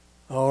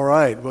All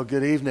right. Well,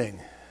 good evening.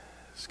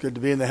 It's good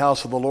to be in the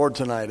house of the Lord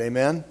tonight.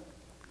 Amen.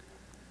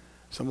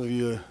 Some of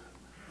you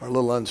are a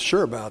little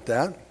unsure about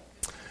that,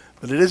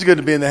 but it is good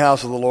to be in the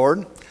house of the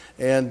Lord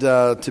and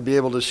to be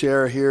able to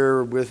share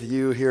here with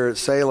you here at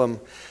Salem.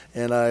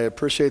 And I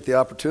appreciate the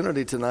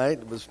opportunity tonight.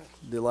 I was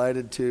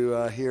delighted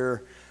to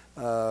hear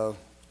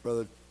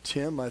Brother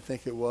Tim, I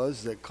think it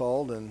was, that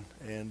called and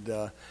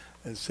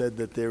said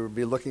that they would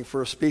be looking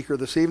for a speaker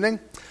this evening.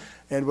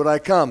 And would I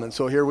come? And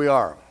so here we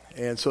are.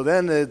 And so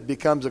then it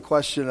becomes a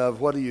question of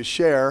what do you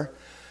share?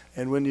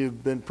 And when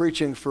you've been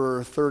preaching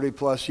for 30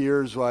 plus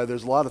years, why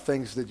there's a lot of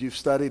things that you've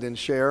studied and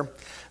share.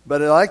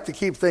 But I like to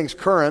keep things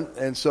current.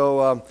 And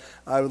so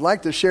I would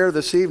like to share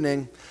this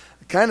evening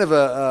kind of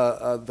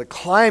the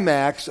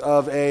climax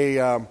of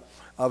a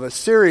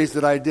series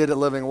that I did at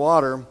Living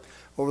Water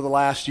over the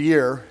last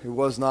year. It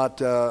was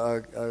not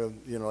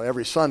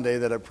every Sunday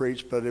that I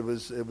preached, but it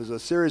was a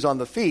series on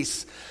the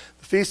feasts,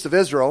 the Feast of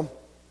Israel.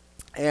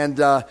 And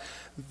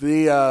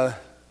the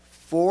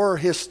 4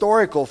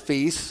 historical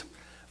feasts,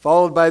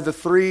 followed by the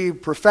 3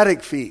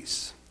 prophetic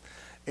feasts.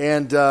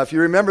 And if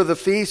you remember the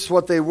feasts,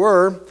 what they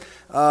were,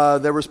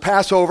 there was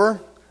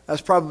Passover.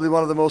 That's probably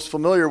one of the most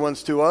familiar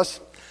ones to us.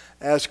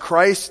 As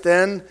Christ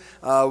then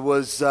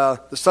was the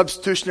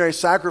substitutionary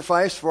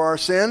sacrifice for our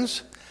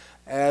sins,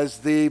 as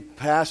the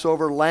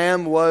Passover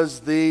lamb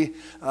was the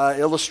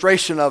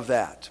illustration of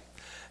that.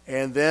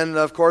 And then,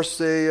 of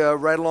course,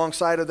 right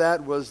alongside of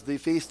that was the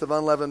Feast of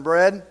Unleavened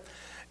Bread.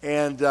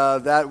 And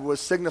that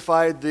was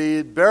signified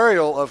the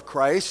burial of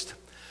Christ,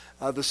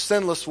 the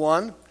sinless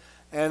one,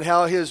 and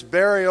how his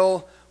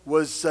burial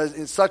was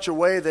in such a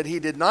way that he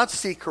did not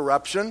see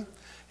corruption.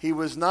 He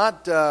was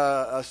not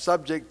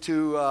subject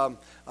to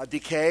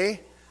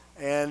decay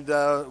and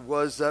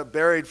was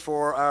buried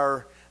for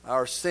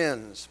our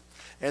sins.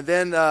 And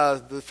then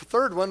the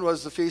third one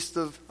was the Feast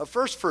of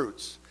First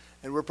Fruits,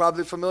 and we're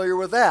probably familiar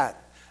with that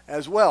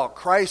as well.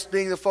 Christ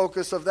being the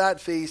focus of that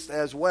feast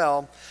as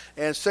well,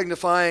 and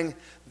signifying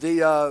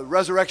the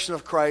resurrection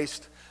of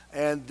Christ,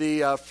 and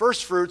the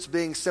first fruits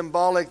being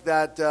symbolic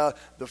that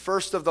the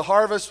first of the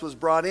harvest was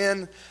brought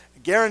in,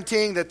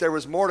 guaranteeing that there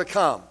was more to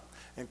come.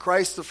 And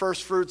Christ, the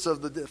first fruits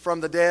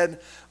from the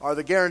dead, are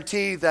the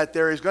guarantee that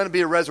there is going to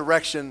be a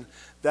resurrection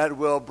that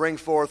will bring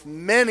forth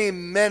many,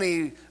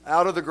 many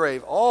out of the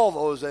grave. All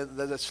those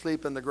that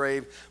sleep in the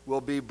grave will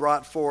be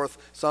brought forth,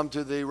 some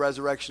to the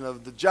resurrection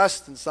of the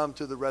just and some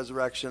to the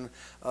resurrection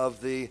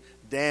of the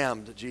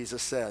damned,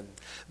 Jesus said.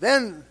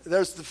 Then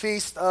there's the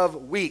Feast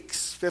of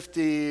Weeks.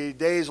 50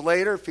 days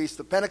later, Feast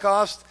of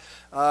Pentecost.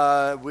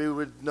 We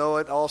would know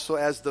it also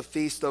as the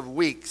Feast of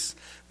Weeks.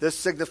 This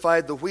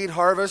signified the wheat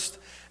harvest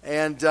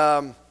and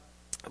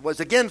was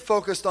again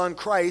focused on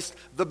Christ,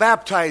 the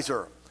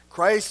baptizer.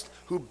 Christ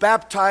who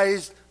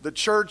baptized the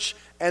church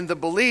and the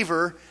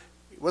believer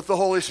with the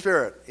Holy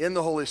Spirit, in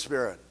the Holy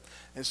Spirit.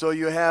 And so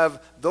you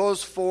have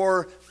those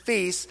 4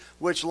 feasts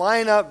which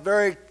line up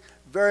very,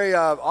 very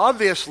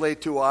obviously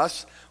to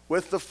us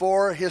with the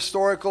 4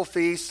 historical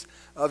feasts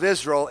of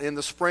Israel in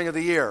the spring of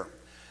the year.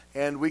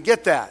 And we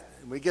get that.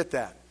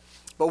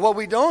 But what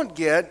we don't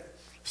get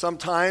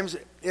sometimes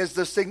is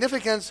the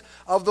significance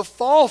of the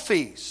fall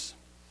feasts.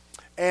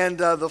 And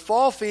the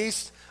fall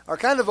feasts are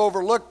kind of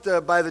overlooked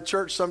by the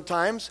church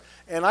sometimes.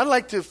 And I'd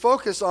like to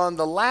focus on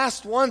the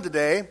last one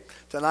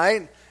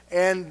tonight,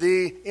 and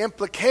the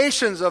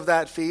implications of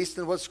that feast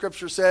and what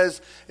Scripture says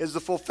is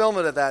the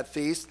fulfillment of that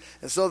feast.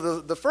 And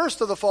so the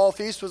first of the fall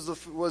feast was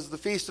the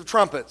Feast of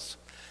Trumpets.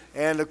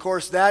 And of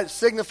course that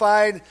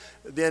signified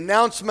the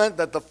announcement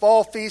that the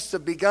fall feasts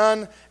have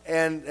begun,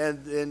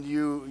 and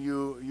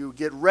you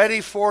get ready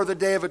for the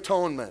Day of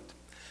Atonement.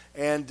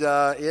 And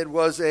it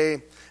was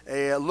a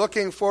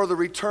looking for the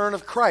return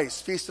of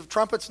Christ. Feast of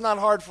Trumpets, not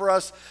hard for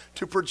us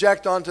to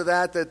project onto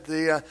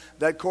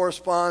that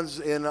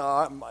corresponds in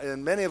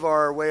many of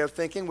our way of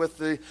thinking with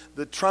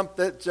the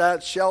trumpet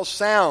that shall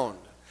sound.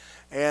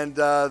 And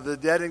the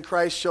dead in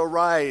Christ shall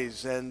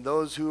rise, and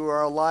those who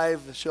are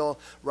alive shall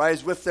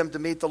rise with them to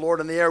meet the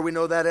Lord in the air. We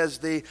know that as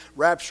the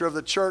rapture of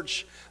the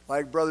church.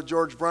 Like Brother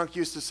George Brunk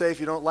used to say, if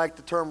you don't like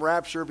the term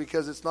rapture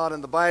because it's not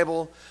in the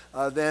Bible,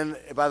 then,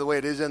 by the way,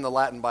 it is in the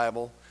Latin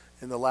Bible,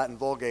 in the Latin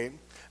Vulgate,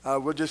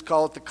 we'll just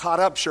call it the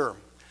caught-up-sure.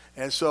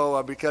 And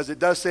so, because it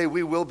does say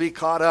we will be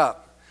caught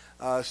up,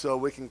 so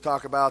we can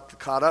talk about the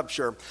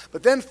caught-up-sure.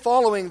 But then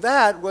following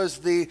that was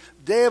the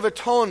Day of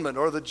Atonement,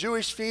 or the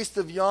Jewish feast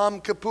of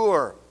Yom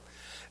Kippur.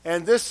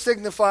 And this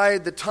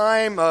signified the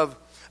time of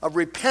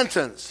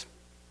repentance,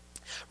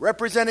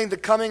 representing the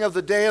coming of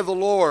the day of the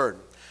Lord,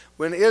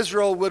 when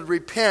Israel would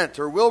repent,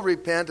 or will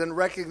repent, and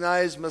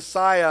recognize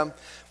Messiah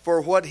for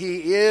what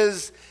he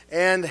is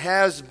and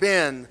has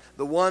been,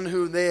 the one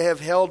who they have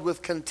held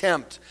with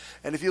contempt.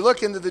 And if you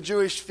look into the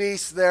Jewish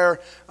feasts there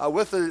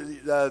with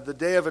the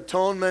Day of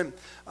Atonement,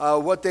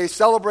 what they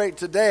celebrate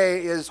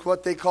today is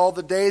what they call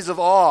the Days of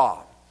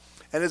Awe.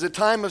 And it's a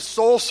time of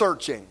soul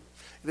searching.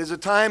 It is a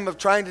time of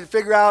trying to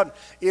figure out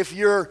if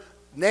your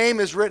name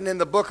is written in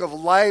the book of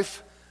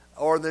life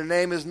or their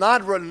name is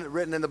not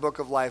written in the book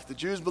of life. The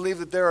Jews believe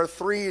that there are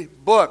 3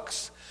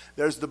 books.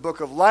 There's the book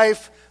of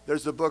life.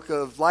 There's the book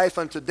of life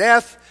unto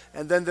death.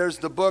 And then there's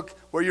the book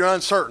where you're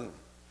uncertain.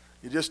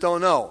 You just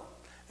don't know.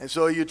 And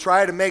so you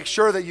try to make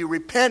sure that you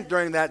repent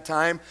during that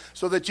time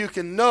so that you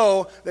can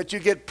know that you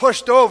get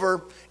pushed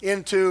over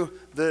into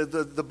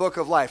the book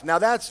of life. Now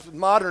that's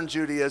modern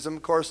Judaism.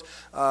 Of course,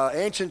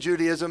 ancient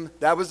Judaism,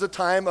 that was the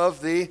time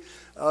of the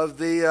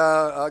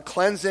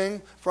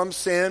cleansing from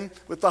sin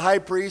with the high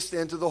priest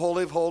into the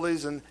Holy of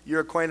Holies, and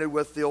you're acquainted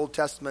with the Old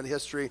Testament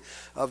history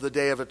of the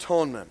Day of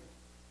Atonement.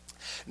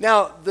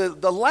 Now,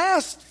 the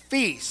last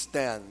feast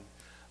then,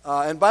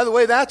 and by the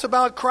way, that's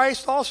about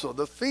Christ also.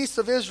 The feasts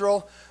of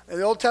Israel in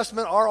the Old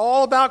Testament are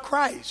all about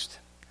Christ.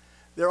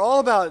 They're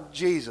all about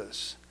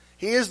Jesus.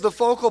 He is the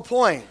focal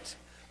point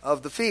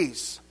of the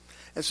feasts.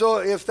 And so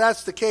if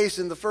that's the case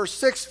in the first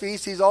 6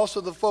 feasts, he's also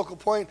the focal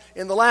point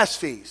in the last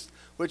feast,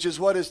 which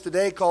is what is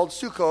today called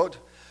Sukkot,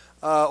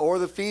 or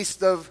the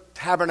Feast of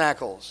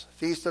Tabernacles.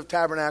 Feast of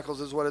Tabernacles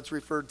is what it's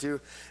referred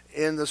to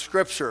in the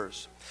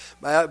Scriptures.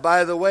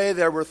 By the way,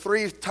 there were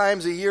 3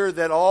 times a year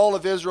that all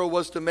of Israel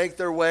was to make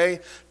their way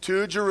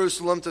to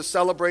Jerusalem to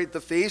celebrate the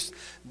feast.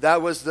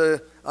 That was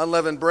the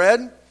unleavened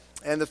bread,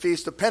 and the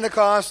Feast of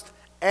Pentecost,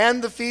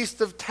 and the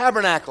Feast of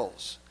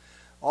Tabernacles.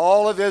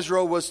 All of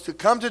Israel was to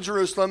come to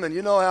Jerusalem, and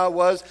you know how it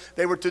was.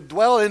 They were to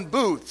dwell in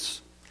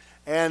booths,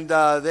 and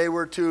they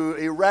were to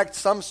erect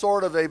some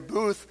sort of a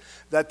booth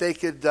that they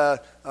could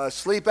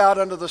sleep out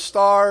under the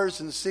stars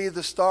and see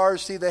the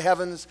stars, see the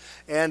heavens,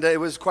 and it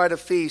was quite a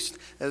feast.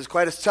 It was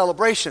quite a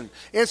celebration.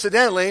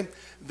 Incidentally,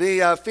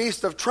 the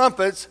Feast of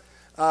Trumpets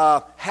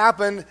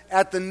happened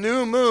at the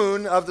new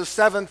moon of the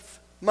 7th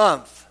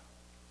month.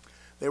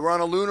 They were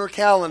on a lunar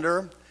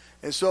calendar,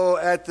 and so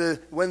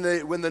when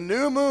the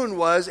new moon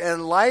was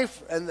and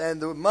life and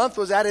the month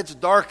was at its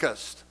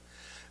darkest,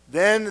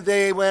 then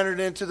they entered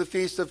into the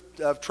Feast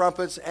of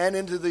Trumpets and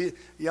into the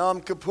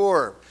Yom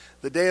Kippur,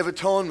 the Day of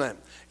Atonement.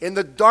 In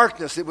the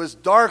darkness, it was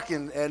dark,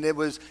 and it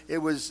was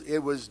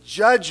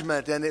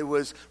judgment, and it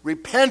was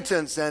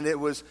repentance, and it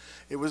was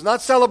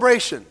not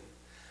celebration.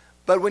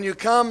 But when you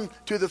come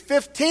to the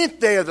 15th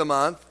day of the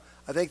month,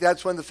 I think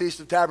that's when the Feast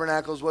of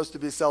Tabernacles was to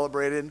be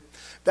celebrated.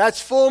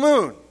 That's full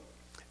moon,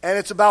 and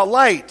it's about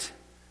light,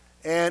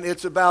 and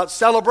it's about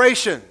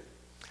celebration,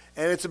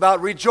 and it's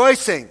about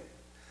rejoicing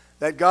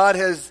that God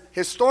has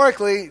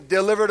historically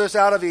delivered us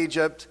out of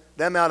Egypt,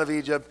 them out of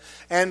Egypt,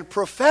 and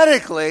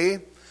prophetically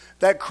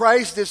that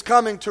Christ is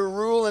coming to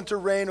rule and to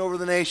reign over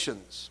the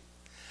nations.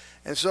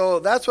 And so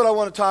that's what I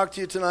want to talk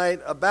to you tonight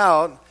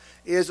about,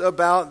 is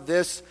about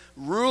this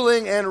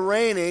ruling and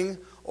reigning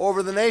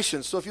over the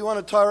nations. So if you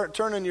want to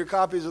turn in your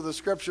copies of the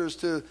Scriptures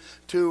to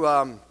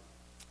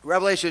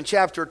Revelation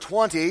chapter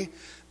 20,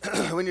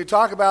 when you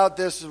talk about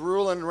this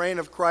rule and reign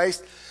of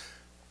Christ,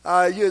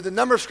 the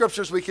number of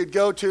Scriptures we could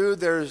go to,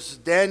 there's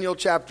Daniel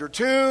chapter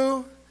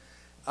 2,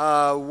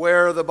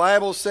 where the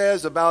Bible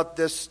says about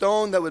this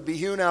stone that would be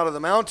hewn out of the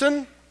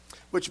mountain,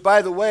 which,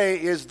 by the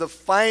way, is the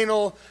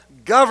final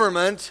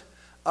government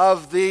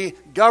of the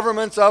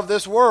governments of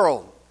this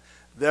world.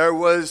 There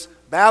was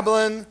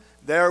Babylon,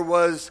 there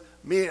was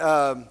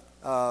Medo-Persia,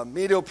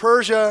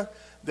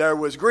 there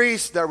was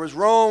Greece, there was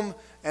Rome,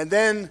 and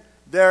then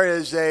there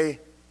is a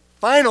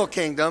final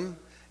kingdom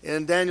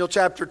in Daniel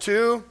chapter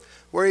 2,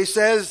 where he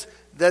says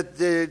that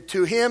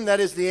to him, that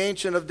is the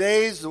Ancient of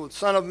Days, the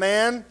Son of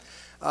Man,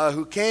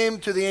 who came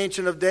to the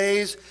Ancient of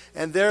Days,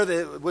 and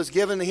there was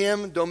given to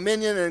him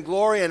dominion and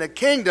glory and a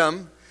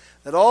kingdom,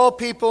 that all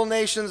people,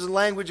 nations, and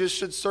languages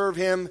should serve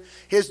him.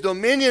 His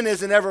dominion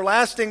is an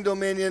everlasting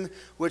dominion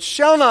which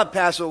shall not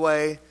pass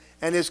away,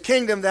 and his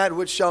kingdom that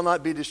which shall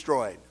not be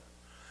destroyed.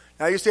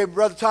 Now you say,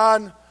 Brother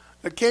Todd,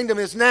 the kingdom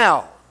is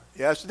now.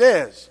 Yes, it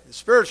is,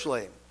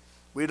 spiritually.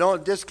 We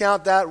don't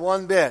discount that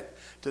one bit.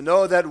 To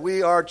know that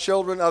we are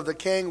children of the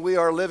King, we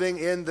are living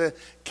in the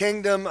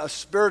kingdom, a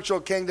spiritual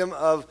kingdom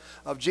of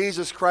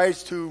Jesus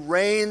Christ, who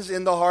reigns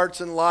in the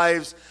hearts and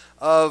lives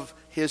of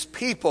his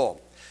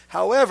people.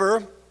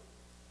 However,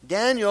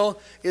 Daniel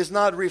is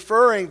not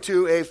referring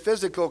to a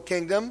physical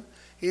kingdom,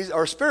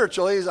 or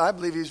spiritual. I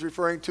believe he's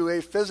referring to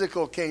a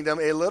physical kingdom,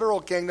 a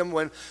literal kingdom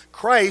when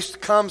Christ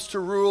comes to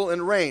rule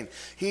and reign.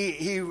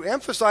 He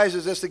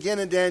emphasizes this again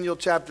in Daniel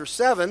chapter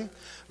 7,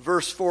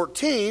 verse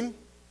 14.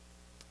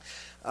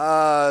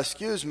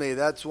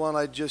 That's one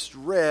I just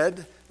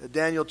read.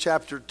 Daniel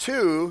chapter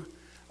 2,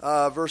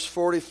 verse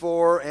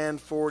 44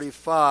 and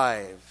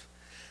 45.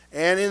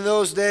 And in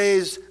those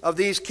days of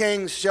these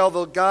kings shall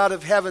the God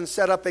of heaven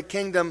set up a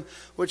kingdom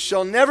which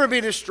shall never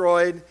be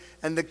destroyed,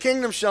 and the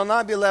kingdom shall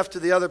not be left to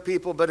the other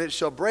people, but it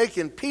shall break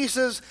in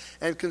pieces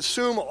and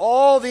consume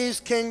all these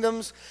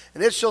kingdoms,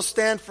 and it shall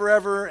stand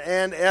forever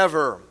and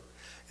ever.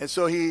 And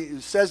so he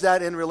says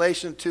that in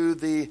relation to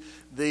the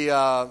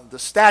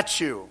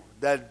statue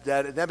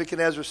that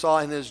Nebuchadnezzar saw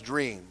in his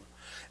dream.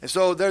 And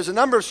so there's a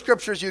number of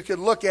scriptures you could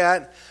look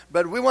at,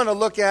 but we want to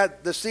look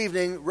at this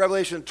evening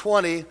Revelation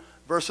 20,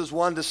 verses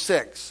 1 to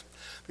 6.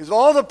 Because of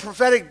all the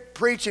prophetic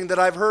preaching that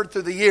I've heard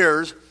through the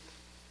years,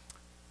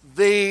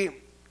 the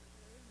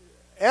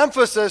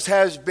emphasis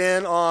has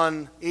been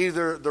on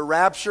either the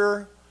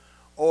rapture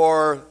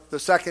or the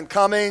second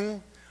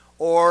coming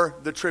or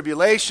the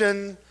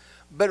tribulation.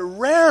 But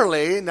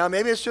rarely, now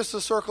maybe it's just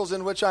the circles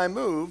in which I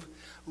move,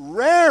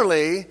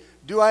 rarely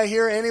do I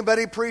hear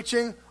anybody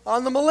preaching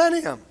on the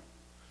millennium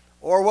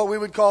or what we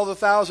would call the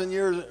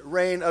 1,000-year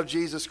reign of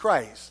Jesus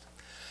Christ.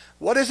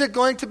 What is it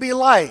going to be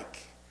like?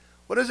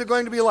 What is it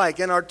going to be like?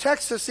 In our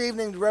text this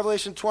evening,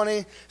 Revelation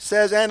 20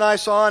 says, "And I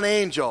saw an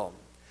angel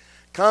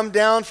come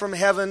down from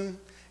heaven,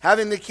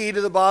 having the key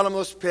to the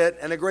bottomless pit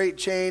and a great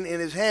chain in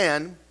his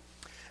hand.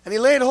 And he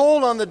laid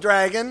hold on the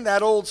dragon,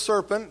 that old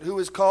serpent, who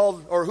is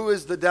called, or who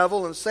is the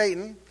devil and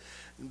Satan,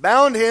 and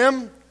bound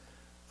him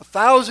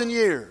 1,000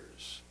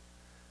 years."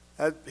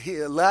 That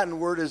Latin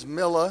word is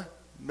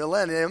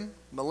millennium.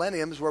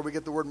 Millennium is where we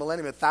get the word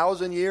millennium,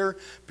 1,000-year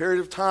period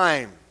of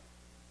time.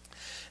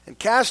 "And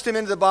cast him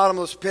into the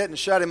bottomless pit and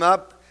shut him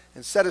up,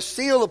 and set a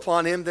seal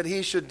upon him, that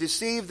he should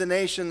deceive the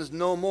nations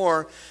no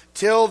more,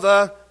 till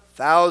the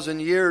 1,000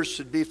 years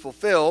should be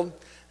fulfilled.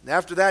 And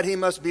after that he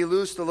must be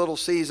loosed a little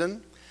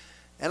season.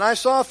 And I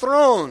saw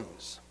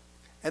thrones,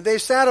 and they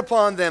sat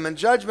upon them, and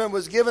judgment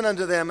was given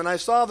unto them. And I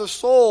saw the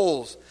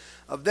souls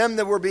of them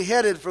that were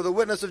beheaded for the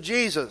witness of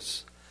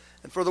Jesus,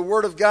 and for the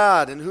word of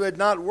God, and who had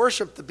not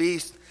worshipped the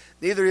beast,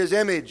 neither his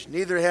image,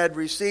 neither had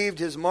received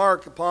his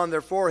mark upon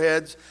their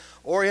foreheads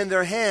or in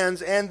their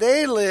hands. And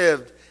they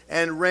lived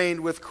and reigned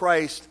with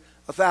Christ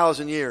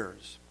 1,000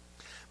 years.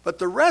 But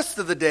the rest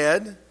of the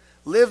dead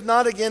lived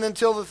not again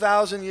until the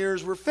 1,000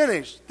 years were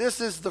finished.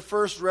 This is the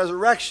first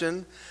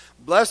resurrection.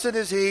 Blessed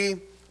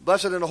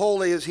and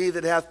holy is he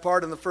that hath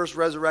part in the first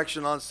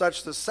resurrection. On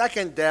such the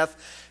second death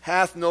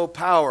hath no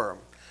power.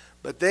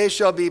 But they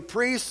shall be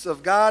priests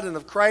of God and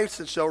of Christ,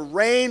 and shall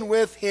reign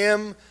with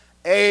him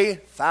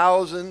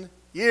 1,000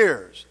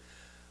 years."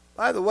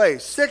 By the way,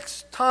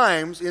 6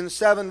 times in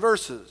 7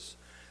 verses.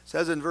 It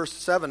says in verse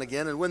 7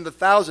 again, "And when the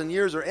 1,000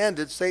 years are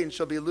ended, Satan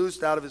shall be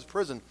loosed out of his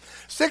prison."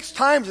 6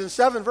 times in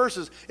 7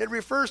 verses, it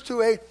refers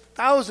to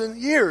 1,000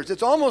 years.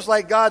 It's almost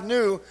like God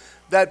knew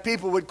that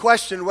people would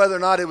question whether or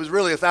not it was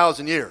really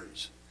 1,000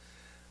 years.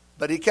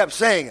 But he kept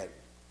saying it.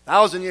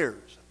 1,000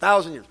 years,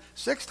 1,000 years.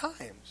 6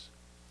 times.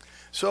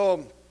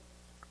 So,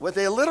 with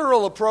a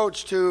literal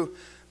approach to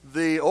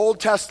the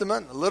Old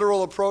Testament, a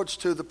literal approach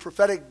to the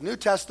prophetic New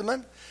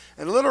Testament,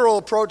 and a literal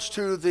approach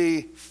to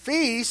the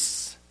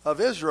feasts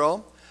of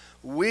Israel,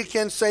 we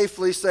can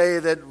safely say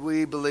that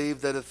we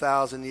believe that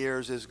 1,000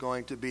 years is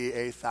going to be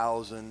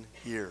 1,000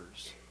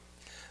 years.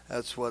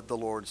 That's what the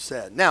Lord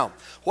said. Now,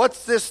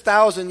 what's this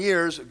 1,000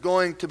 years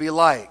going to be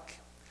like?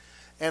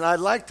 And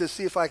I'd like to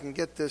see if I can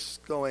get this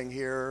going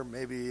here.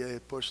 Maybe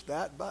push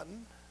that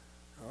button.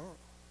 Oh,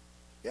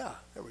 yeah,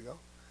 there we go.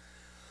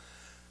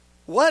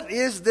 What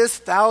is this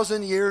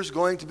 1,000 years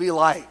going to be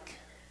like?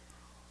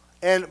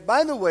 And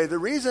by the way, the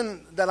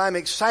reason that I'm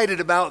excited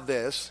about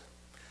this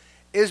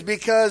is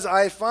because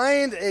I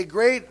find a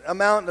great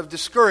amount of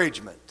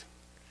discouragement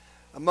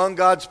among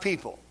God's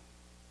people.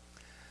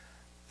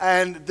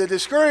 And the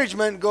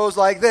discouragement goes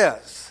like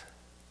this.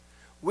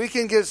 We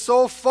can get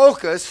so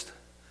focused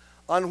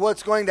on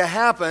what's going to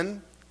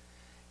happen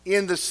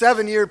in the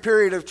 7-year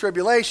period of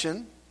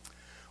tribulation.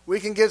 We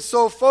can get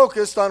so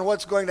focused on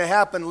what's going to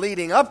happen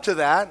leading up to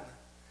that.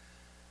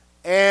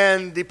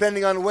 And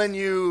depending on when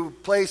you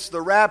place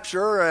the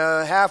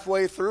rapture,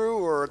 halfway through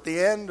or at the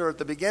end or at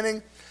the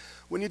beginning,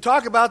 when you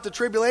talk about the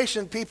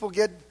tribulation, people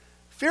get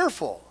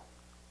fearful.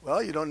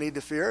 Well, you don't need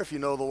to fear if you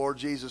know the Lord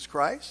Jesus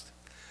Christ.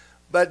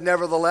 But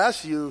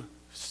nevertheless, you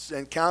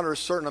encounter a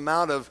certain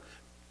amount of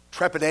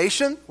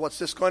trepidation. What's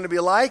this going to be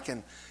like?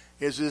 And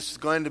is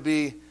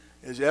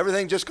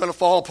everything just going to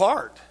fall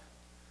apart?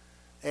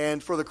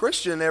 And for the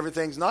Christian,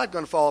 everything's not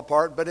going to fall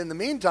apart. But in the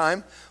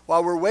meantime,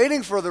 while we're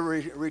waiting for the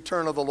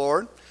return of the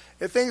Lord,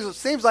 it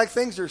seems like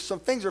some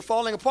things are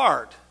falling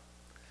apart.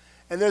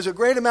 And there's a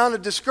great amount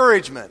of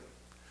discouragement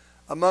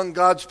among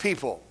God's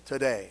people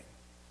today.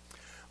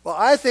 Well,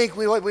 I think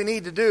what we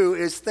need to do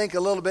is think a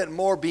little bit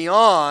more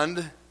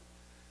beyond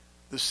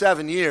the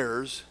 7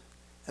 years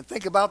and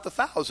think about the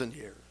 1,000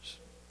 years.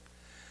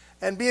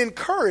 And be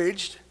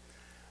encouraged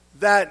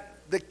that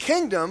the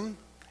kingdom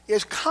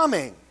is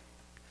coming.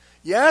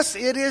 Yes,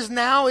 it is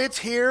now. It's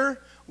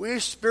here.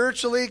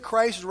 Spiritually,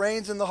 Christ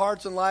reigns in the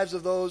hearts and lives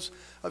of those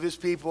of his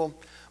people.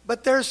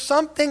 But there's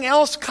something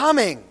else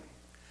coming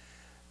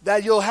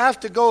that you'll have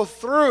to go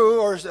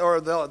through,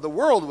 or the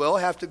world will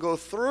have to go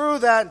through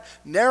that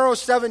narrow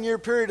 7-year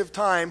period of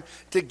time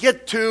to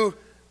get to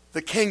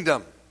the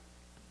kingdom.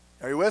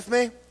 Are you with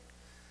me?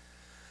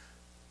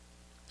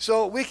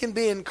 So we can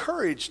be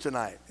encouraged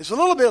tonight. It's a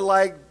little bit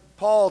like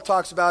Paul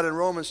talks about in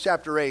Romans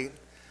chapter 8,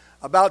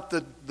 about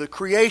the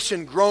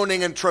creation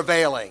groaning and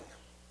travailing.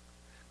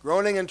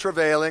 Groaning and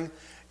travailing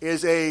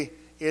is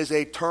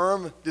a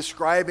term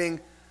describing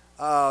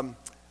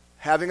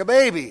having a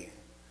baby,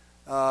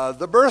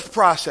 the birth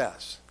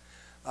process,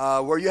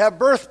 where you have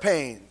birth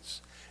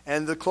pains.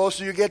 And the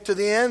closer you get to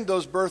the end,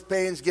 those birth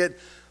pains get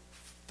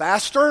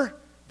faster,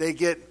 they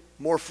get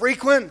more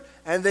frequent,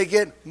 and they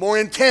get more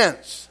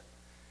intense.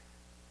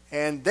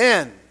 And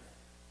then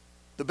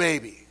the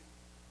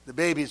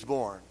baby's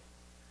born.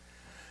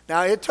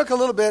 Now, it took a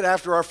little bit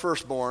after our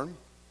firstborn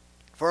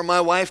for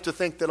my wife to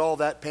think that all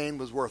that pain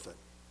was worth it.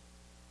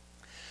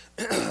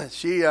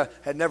 She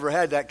had never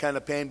had that kind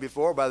of pain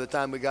before. By the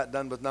time we got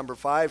done with number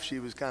 5, she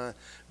was kind of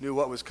knew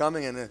what was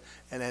coming and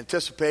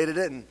anticipated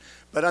it.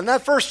 But on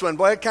that first one,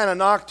 boy, it kind of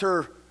knocked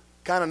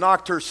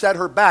her, set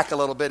her back a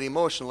little bit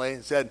emotionally,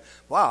 and said,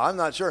 "Wow, I'm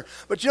not sure."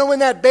 But when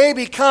that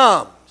baby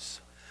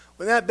comes,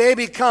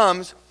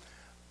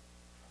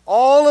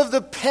 all of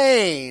the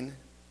pain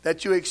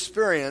that you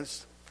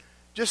experienced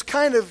just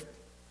kind of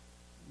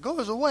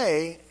goes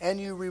away, and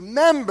you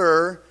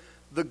remember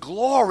the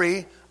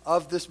glory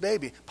of this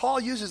baby. Paul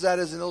uses that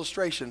as an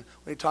illustration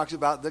when he talks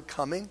about the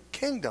coming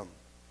kingdom.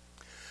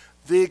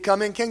 The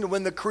coming kingdom,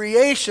 when the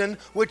creation,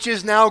 which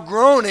is now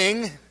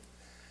groaning,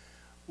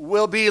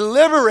 will be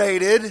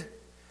liberated,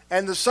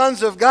 and the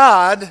sons of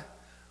God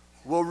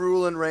will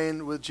rule and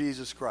reign with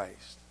Jesus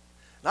Christ.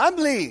 And I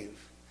believe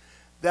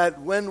that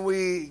when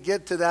we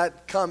get to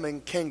that coming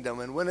kingdom,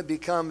 and when it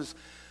becomes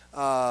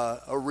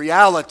a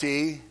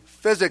reality,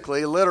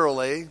 physically,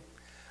 literally,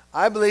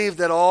 I believe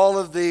that all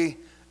of the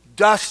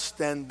dust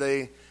and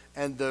the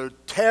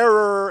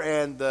terror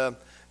and the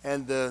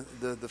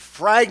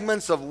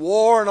fragments of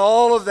war and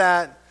all of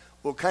that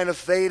will kind of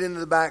fade into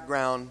the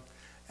background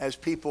as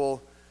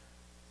people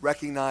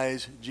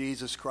recognize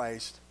Jesus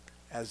Christ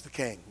as the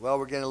king. Well,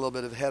 we're getting a little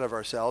bit ahead of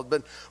ourselves,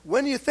 but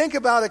when you think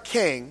about a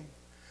king,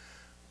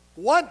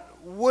 what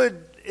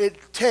would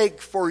it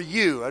take for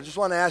you? I just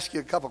want to ask you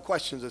a couple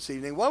questions this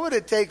evening. What would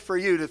it take for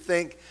you to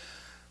think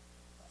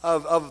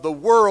of the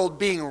world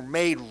being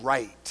made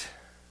right?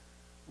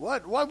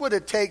 What would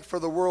it take for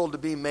the world to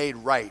be made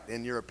right,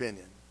 in your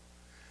opinion?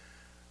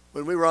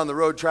 When we were on the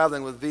road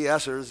traveling with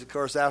VSers, of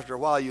course, after a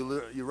while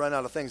you run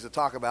out of things to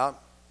talk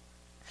about.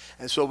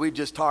 And so we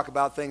just talk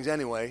about things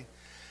anyway.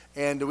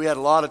 And we had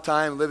a lot of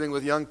time living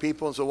with young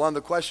people. And so one of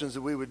the questions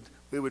that we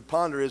would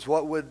ponder is,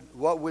 what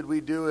would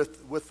we do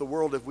with the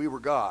world if we were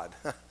God?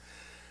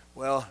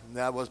 Well,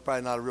 that was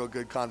probably not a real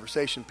good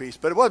conversation piece.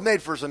 But it was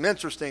made for some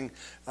interesting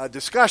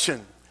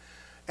discussion.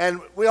 And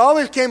we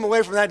always came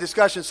away from that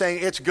discussion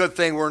saying, it's a good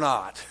thing we're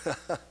not.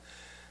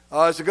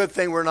 It's a good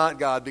thing we're not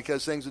God,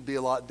 because things would be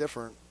a lot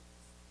different.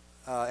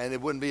 And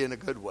it wouldn't be in a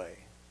good way.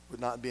 Would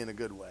not be in a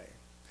good way.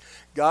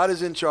 God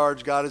is in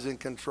charge. God is in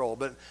control.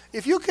 But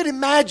if you could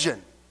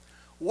imagine,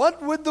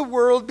 what would the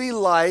world be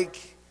like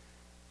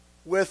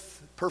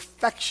with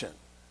perfection?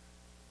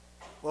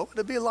 What would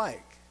it be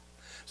like?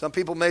 Some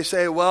people may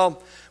say,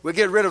 well, we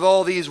get rid of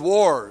all these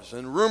wars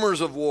and rumors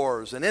of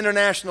wars and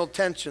international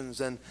tensions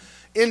and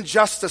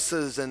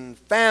injustices and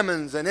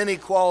famines and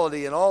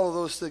inequality and all of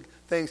those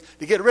things,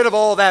 to get rid of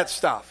all that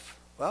stuff.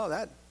 Well,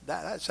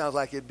 that sounds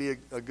like it'd be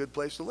a good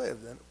place to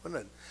live, then,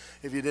 wouldn't it?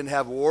 If you didn't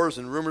have wars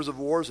and rumors of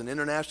wars and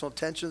international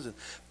tensions and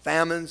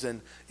famines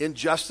and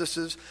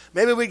injustices.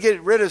 Maybe we'd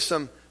get rid of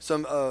some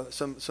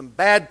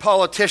bad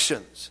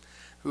politicians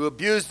who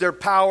abuse their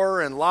power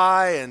and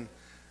lie and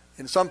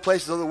in some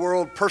places of the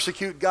world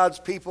persecute God's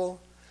people.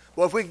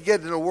 Well, if we could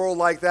get in a world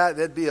like that,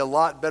 that'd be a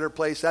lot better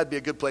place. That'd be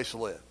a good place to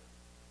live.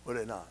 Would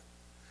it not?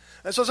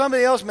 And so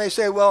somebody else may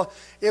say, well,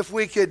 if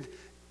we could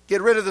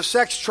get rid of the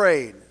sex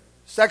trade,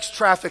 sex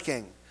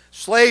trafficking,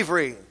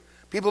 slavery,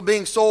 people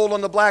being sold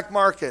on the black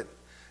market,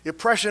 the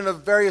oppression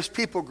of various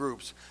people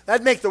groups,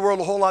 that'd make the world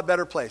a whole lot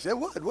better place. It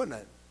would,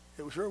 wouldn't it?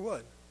 It sure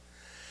would.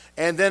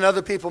 And then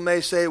other people may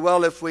say,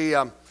 well, if we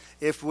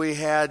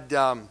had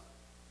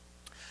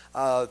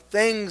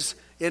things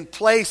in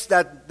place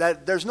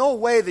that there's no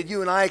way that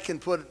you and I can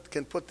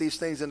put these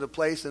things into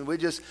place, and we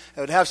just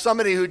would have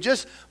somebody who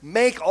just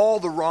make all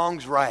the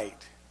wrongs right.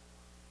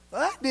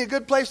 Well, that'd be a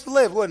good place to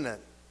live, wouldn't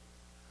it?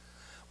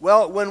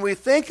 Well, when we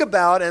think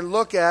about and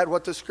look at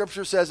what the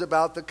Scripture says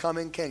about the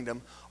coming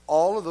kingdom,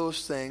 all of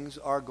those things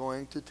are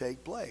going to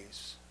take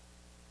place.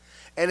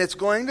 And it's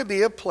going to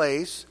be a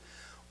place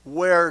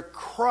where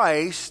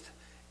Christ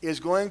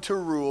is going to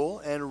rule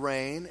and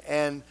reign,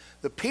 and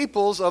the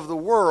peoples of the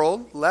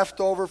world,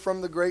 left over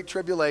from the Great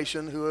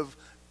Tribulation, who have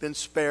been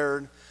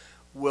spared,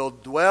 will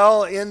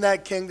dwell in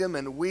that kingdom,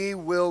 and we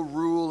will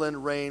rule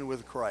and reign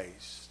with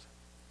Christ.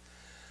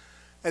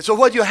 And so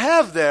what you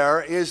have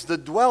there is the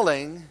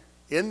dwelling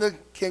in the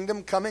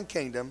kingdom, coming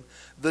kingdom,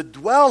 the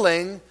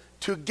dwelling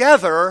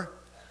together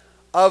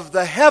of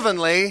the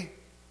heavenly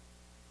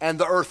and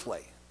the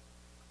earthly.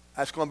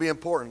 That's going to be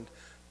important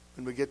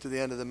when we get to the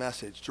end of the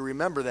message, to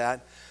remember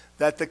that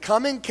the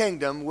coming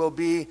kingdom will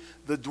be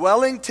the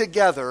dwelling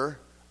together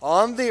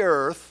on the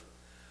earth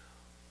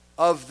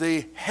of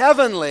the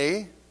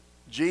heavenly,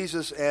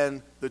 Jesus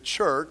and the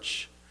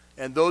church,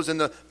 and those in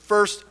the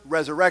first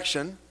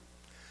resurrection,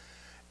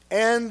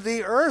 and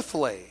the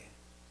earthly.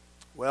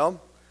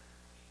 Well,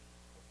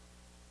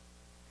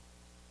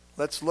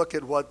 let's look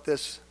at what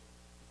this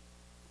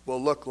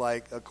will look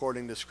like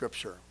according to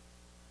Scripture.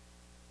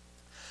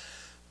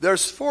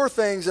 There's 4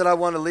 things that I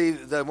want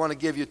to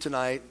give you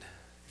tonight,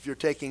 if you're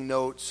taking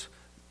notes.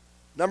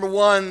 Number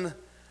 1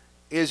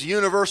 is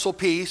universal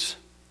peace.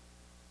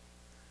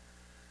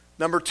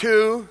 Number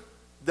 2,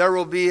 there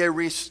will be a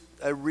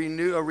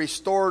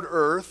restored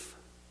earth.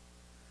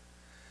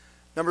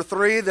 Number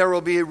 3, there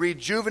will be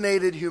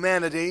rejuvenated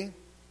humanity.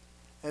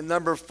 And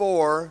number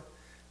 4,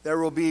 there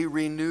will be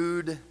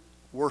renewed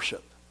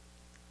worship.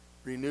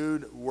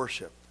 Renewed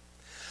worship.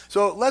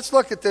 So let's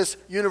look at this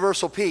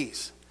universal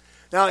peace.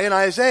 Now in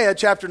Isaiah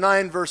chapter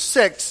 9 verse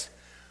 6,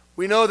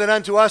 we know that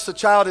unto us a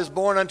child is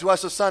born, unto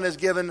us a son is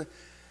given,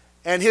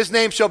 and his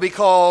name shall be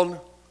called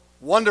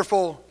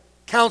Wonderful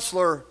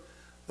Counselor,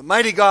 the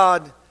Mighty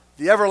God,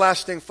 the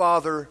Everlasting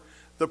Father,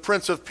 the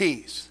Prince of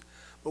Peace.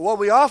 But what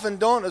we often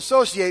don't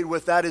associate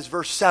with that is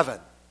verse 7.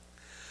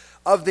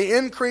 Of the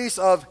increase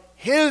of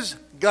his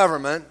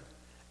government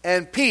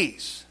and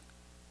peace,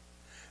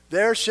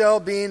 there shall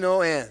be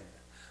no end.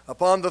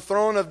 Upon the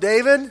throne of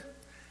David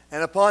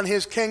and upon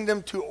his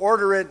kingdom, to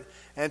order it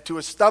and to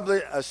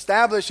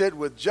establish it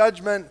with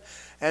judgment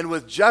and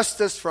with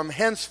justice from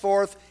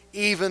henceforth,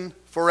 even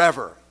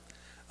forever.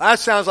 That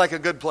sounds like a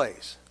good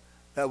place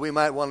that we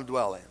might want to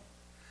dwell in,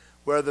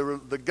 where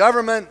the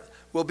government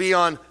will be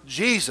on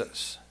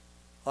Jesus'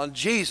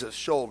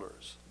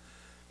 shoulders.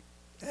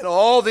 And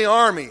all the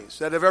armies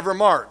that have ever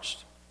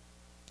marched,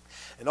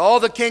 and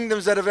all the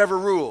kingdoms that have ever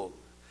ruled,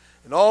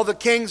 and all the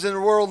kings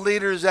and world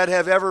leaders that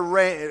have ever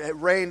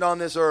reigned on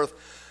this earth,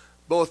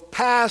 both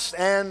past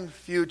and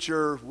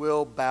future,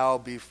 will bow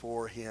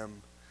before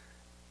him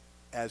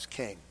as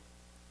king.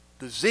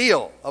 The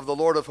zeal of the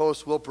Lord of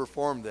hosts will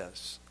perform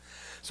this.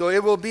 So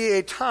it will be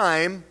a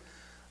time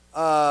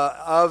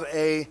of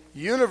a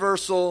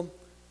universal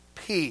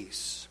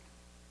peace.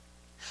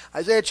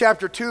 Isaiah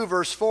chapter 2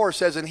 verse 4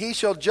 says, "And he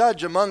shall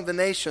judge among the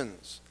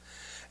nations,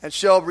 and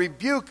shall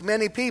rebuke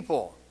many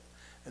people.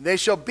 And they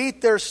shall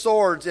beat their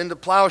swords into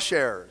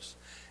plowshares,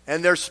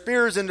 and their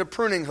spears into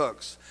pruning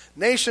hooks.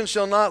 Nation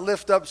shall not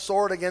lift up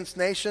sword against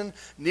nation,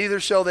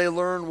 neither shall they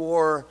learn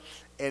war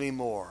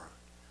anymore."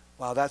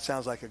 Wow, that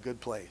sounds like a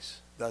good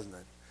place, doesn't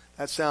it?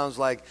 That sounds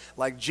like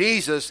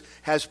Jesus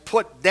has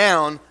put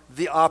down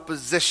the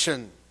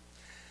opposition.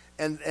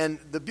 And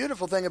the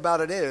beautiful thing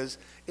about it is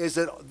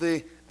that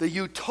the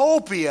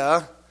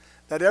utopia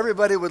that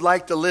everybody would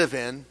like to live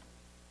in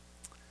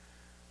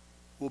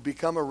will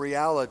become a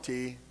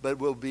reality, but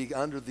will be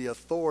under the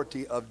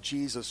authority of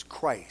Jesus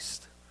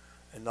Christ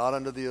and not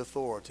under the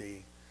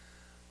authority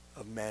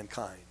of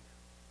mankind.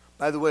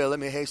 By the way, let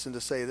me hasten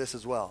to say this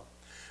as well.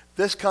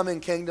 This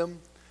coming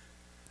kingdom,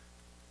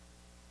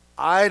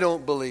 I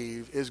don't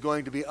believe, is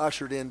going to be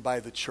ushered in by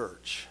the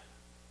church.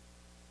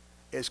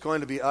 It's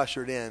going to be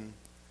ushered in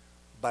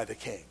by the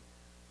King.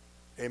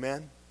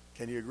 Amen?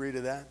 Can you agree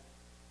to that?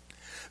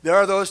 There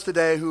are those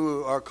today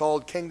who are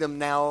called Kingdom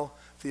Now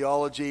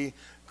theology,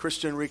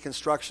 Christian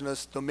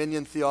Reconstructionist,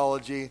 Dominion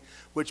theology,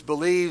 which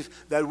believe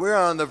that we're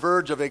on the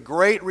verge of a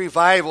great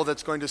revival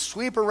that's going to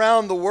sweep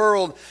around the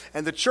world,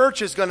 and the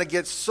church is going to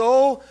get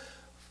so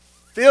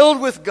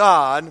filled with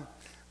God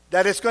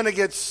that that's going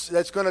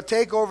to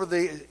take over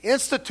the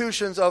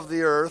institutions of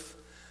the earth.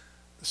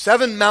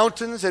 7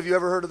 mountains. Have you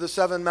ever heard of the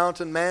 7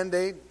 mountain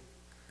mandate?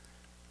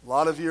 A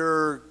lot of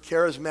your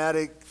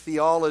charismatic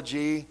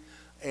theology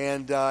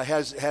and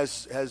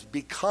has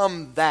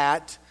become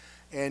that.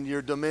 And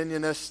your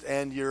dominionist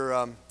and your,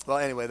 well,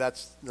 anyway,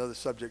 that's another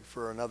subject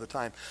for another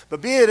time. But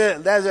be it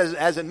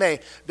as it may,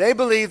 they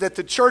believe that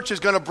the church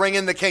is going to bring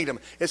in the kingdom.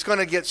 It's going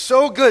to get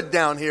so good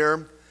down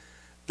here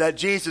that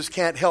Jesus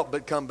can't help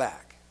but come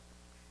back.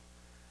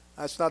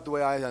 That's not the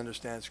way I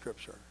understand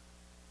Scripture.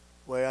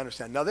 The way I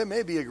understand. Now, there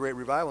may be a great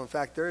revival. In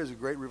fact, there is a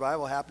great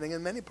revival happening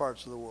in many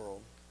parts of the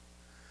world.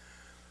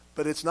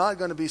 But it's not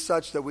going to be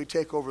such that we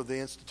take over the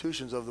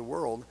institutions of the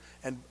world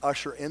and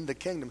usher in the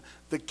kingdom.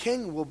 The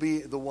king will be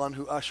the one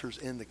who ushers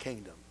in the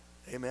kingdom.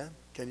 Amen?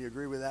 Can you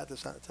agree with that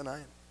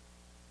tonight?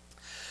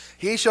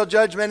 He shall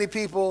judge many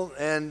people,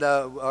 and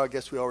I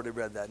guess we already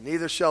read that.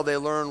 Neither shall they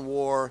learn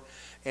war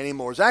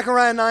anymore.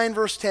 Zechariah 9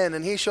 verse 10,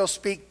 "And he shall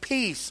speak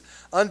peace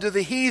unto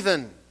the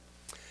heathen,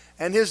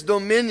 and his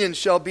dominion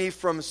shall be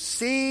from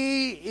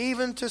sea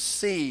even to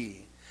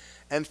sea,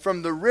 and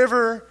from the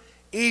river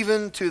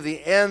even to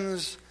the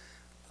ends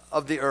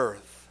of the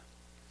earth."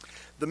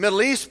 The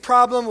Middle East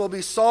problem will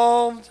be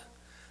solved,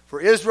 for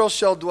Israel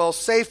shall dwell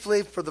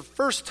safely for the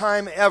first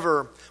time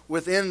ever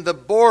within the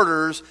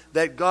borders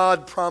that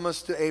God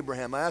promised to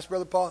Abraham. I asked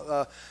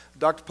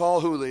Dr.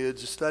 Paul Hooley, who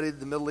just studied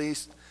the Middle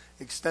East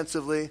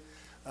extensively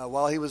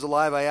while he was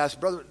alive. I asked,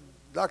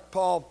 Dr.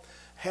 Paul,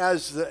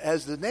 has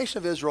the nation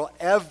of Israel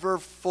ever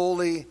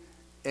fully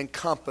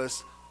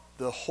encompassed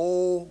the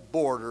whole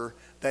border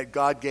that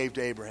God gave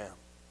to Abraham?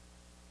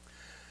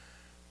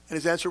 And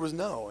his answer was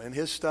no. In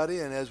his study,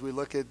 and as we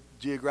look at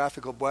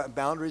geographical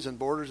boundaries and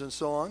borders and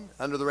so on,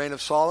 under the reign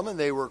of Solomon,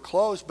 they were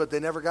close, but they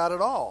never got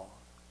it all.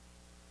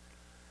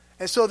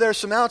 And so there's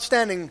some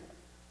outstanding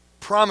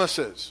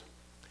promises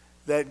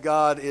that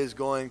God is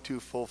going to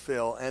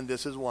fulfill, and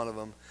this is one of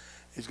them.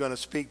 He's going to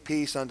speak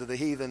peace unto the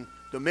heathen,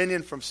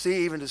 dominion from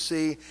sea even to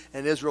sea,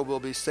 and Israel will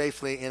be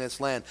safely in its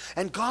land.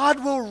 And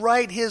God will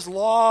write his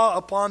law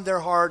upon their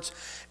hearts,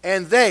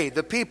 and they,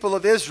 the people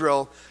of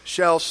Israel,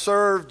 shall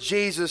serve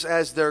Jesus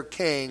as their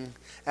king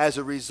as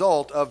a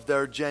result of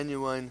their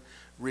genuine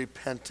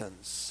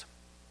repentance.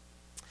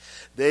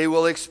 They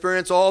will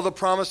experience all the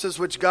promises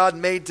which God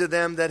made to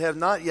them that have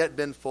not yet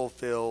been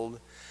fulfilled,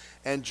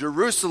 and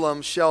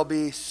Jerusalem shall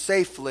be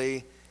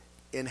safely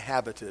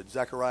inhabited.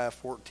 Zechariah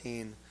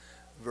 14,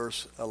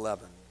 verse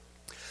 11.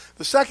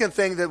 The second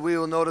thing that we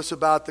will notice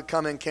about the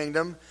coming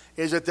kingdom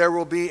is that there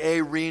will be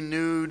a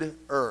renewed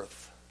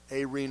earth.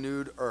 A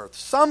renewed earth.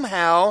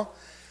 Somehow,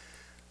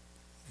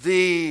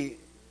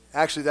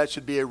 actually that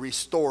should be a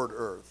restored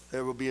earth.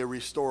 There will be a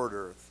restored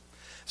earth.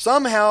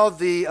 Somehow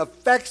the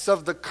effects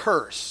of the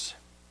curse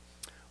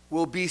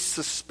will be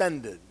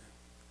suspended.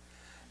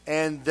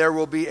 And there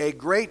will be a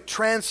great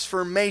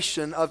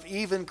transformation of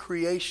even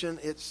creation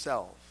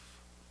itself.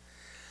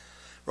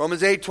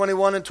 Romans 8,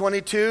 21 and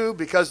 22,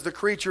 because the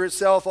creature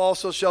itself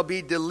also shall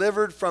be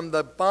delivered from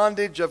the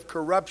bondage of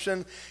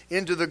corruption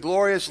into the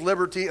glorious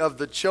liberty of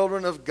the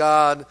children of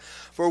God.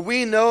 For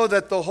we know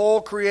that the whole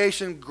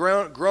creation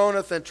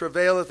groaneth and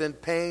travaileth in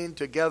pain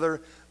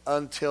together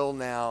until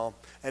now.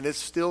 And it's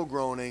still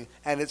groaning,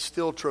 and it's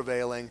still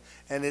travailing,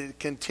 and it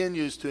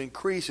continues to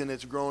increase in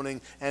its groaning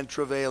and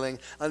travailing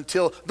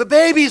until the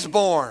baby's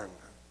born.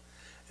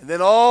 And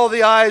then all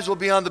the eyes will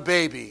be on the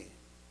baby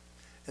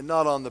and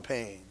not on the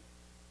pain.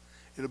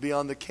 It'll be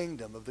on the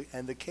kingdom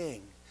and the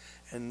king,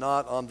 and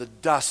not on the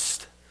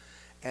dust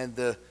and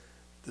the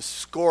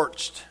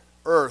scorched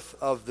earth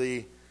of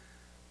the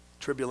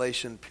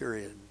tribulation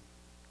period.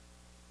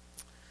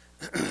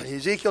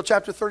 Ezekiel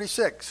chapter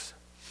 36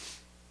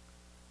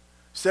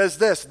 says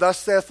this, Thus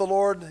saith the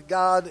Lord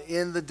God,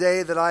 in the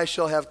day that I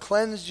shall have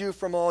cleansed you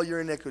from all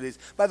your iniquities.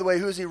 By the way,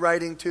 who's he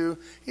writing to?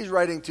 He's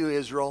writing to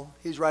Israel.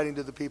 He's writing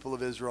to the people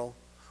of Israel.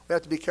 We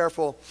have to be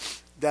careful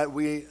that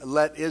we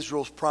let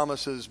Israel's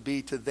promises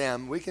be to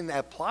them. We can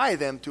apply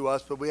them to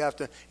us, but we have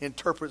to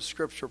interpret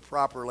Scripture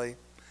properly.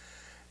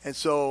 And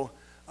so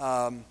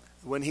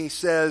when he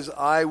says,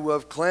 I will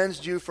have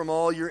cleansed you from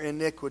all your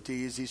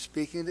iniquities, he's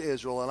speaking to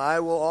Israel, and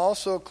I will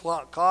also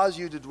cause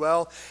you to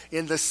dwell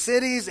in the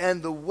cities,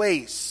 and the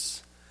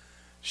wastes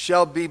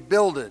shall be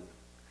builded,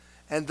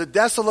 and the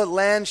desolate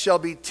land shall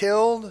be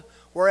tilled,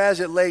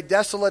 whereas it lay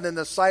desolate in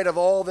the sight of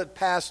all that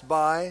passed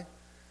by.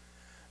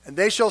 And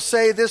they shall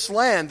say, This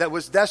land that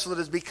was desolate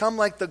has become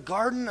like the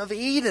Garden of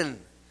Eden,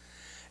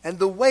 and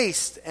the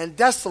waste and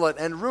desolate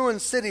and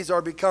ruined cities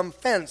are become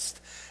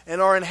fenced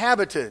and are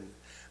inhabited.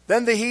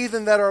 Then the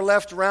heathen that are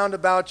left round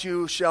about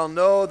you shall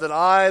know that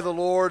I, the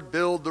Lord,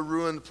 build the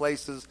ruined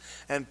places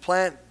and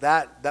plant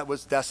that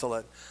was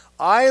desolate.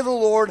 I, the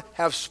Lord,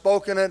 have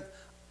spoken it,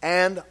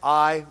 and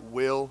I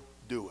will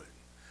do it.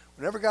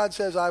 Whenever God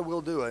says, I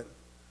will do it,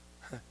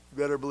 you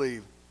better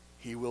believe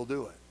he will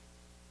do it,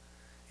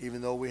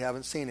 even though we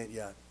haven't seen it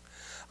yet.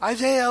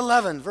 Isaiah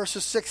 11,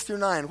 verses 6 through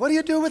 9. What do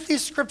you do with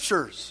these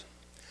scriptures?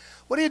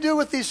 What do you do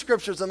with these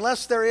scriptures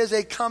unless there is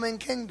a coming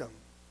kingdom?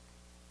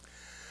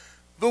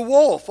 The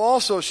wolf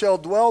also shall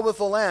dwell with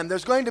the lamb.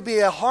 There's going to be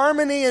a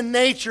harmony in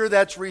nature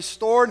that's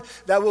restored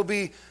that will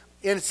be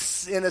in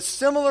a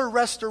similar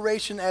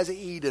restoration as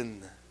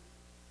Eden.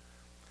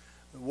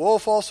 The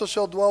wolf also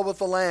shall dwell with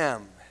the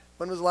lamb.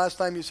 When was the last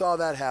time you saw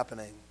that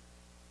happening?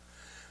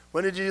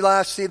 When did you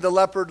last see the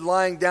leopard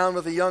lying down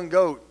with a young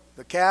goat,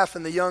 the calf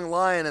and the young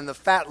lion and the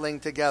fatling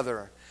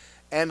together?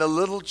 And a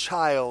little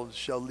child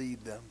shall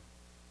lead them.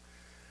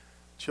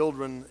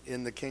 Children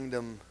in the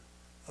kingdom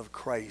of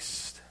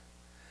Christ.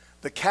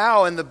 The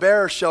cow and the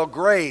bear shall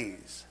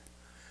graze.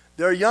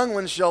 Their young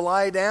ones shall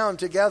lie down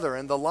together,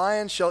 and the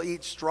lion shall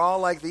eat straw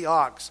like the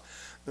ox.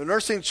 The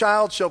nursing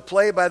child shall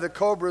play by the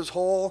cobra's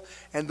hole,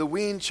 and the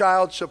weaned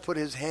child shall put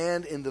his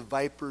hand in the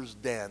viper's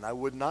den. I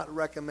would not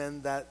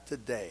recommend that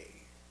today.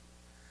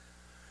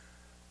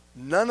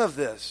 None of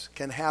this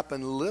can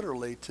happen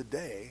literally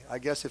today. I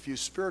guess if you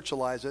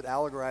spiritualize it,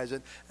 allegorize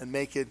it, and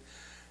make it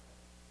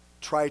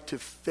try to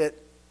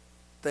fit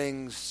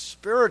things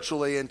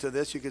spiritually into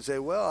this, you could say,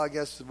 well, I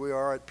guess we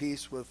are at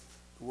peace with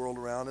the world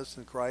around us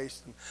and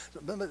Christ.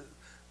 But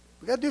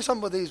we got to do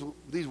something with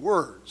these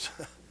words.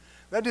 We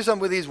got to do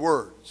something with these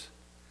words.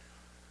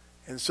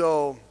 And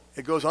so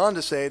it goes on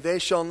to say, they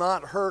shall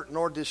not hurt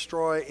nor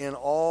destroy in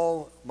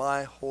all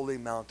my holy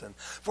mountain.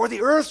 For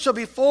the earth shall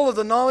be full of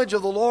the knowledge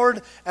of the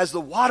Lord as the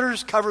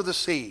waters cover the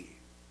sea.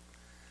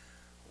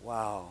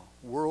 Wow.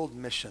 World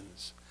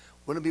missions.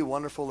 Wouldn't it be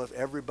wonderful if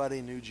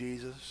everybody knew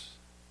Jesus?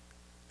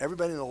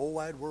 Everybody in the whole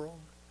wide world?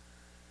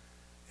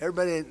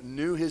 Everybody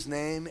knew his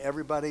name?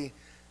 Everybody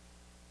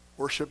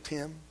worshiped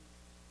him?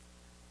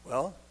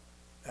 Well,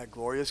 that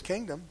glorious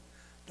kingdom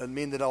doesn't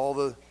mean that all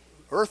the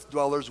earth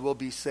dwellers will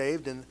be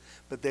saved,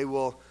 but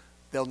they'll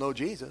know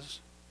Jesus.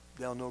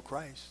 They'll know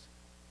Christ.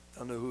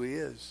 They'll know who he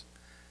is.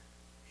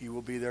 He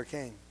will be their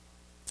king.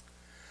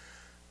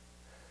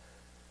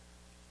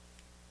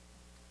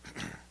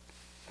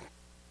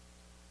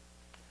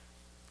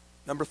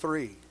 Number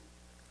 3.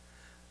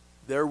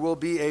 There will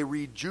be a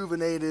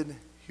rejuvenated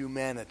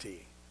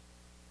humanity.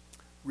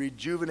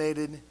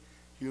 Rejuvenated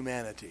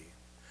humanity.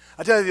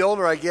 I tell you, the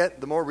older I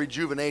get, the more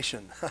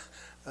rejuvenation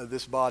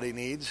this body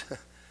needs.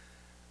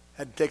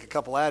 Had to take a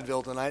couple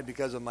Advil tonight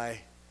because of my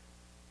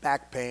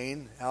back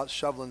pain. Out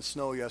shoveling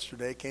snow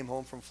yesterday. Came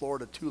home from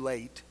Florida too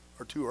late,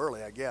 or too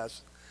early, I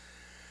guess.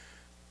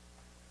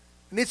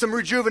 It needs some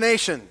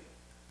rejuvenation.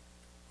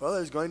 Well,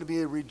 there's going to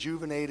be a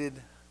rejuvenated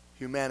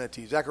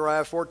humanity.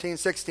 Zechariah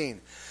 14:16.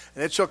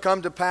 And it shall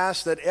come to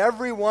pass that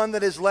every one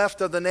that is left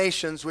of the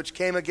nations which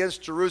came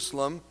against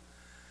Jerusalem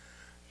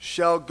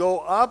shall go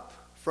up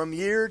from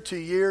year to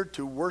year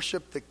to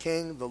worship the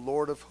King, the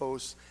Lord of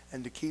hosts,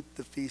 and to keep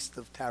the Feast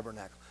of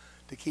Tabernacles.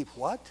 To keep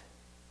what?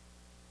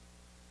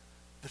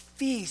 The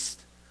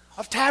Feast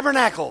of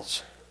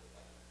Tabernacles.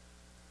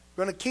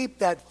 We're going to keep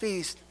that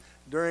feast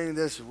during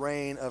this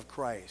reign of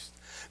Christ.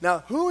 Now,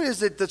 who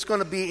is it that's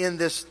going to be in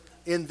this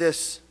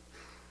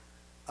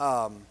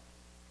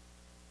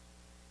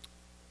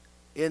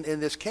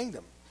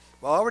kingdom?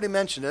 Well, I already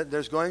mentioned it.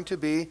 There's going to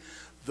be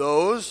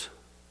those.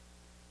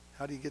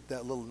 How do you get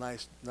that little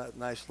nice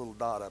little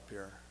dot up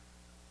here?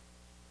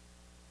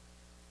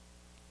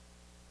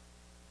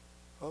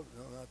 Oh,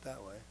 no, not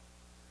that way.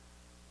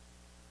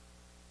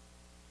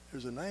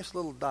 There's a nice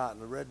little dot,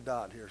 a red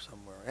dot here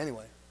somewhere.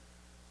 Anyway,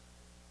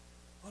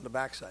 on the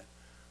backside.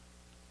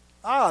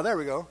 Ah, there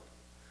we go.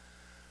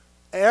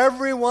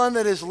 Everyone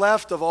that is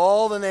left of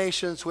all the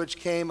nations which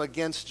came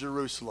against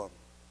Jerusalem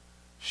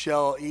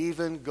shall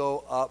even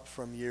go up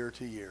from year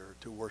to year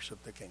to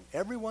worship the King.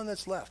 Everyone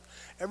that's left.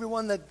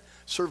 Everyone that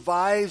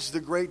survives the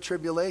great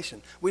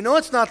tribulation. We know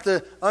it's not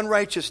the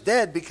unrighteous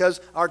dead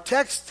because our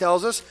text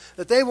tells us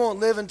that they won't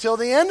live until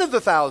the end of the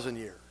 1,000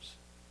 years.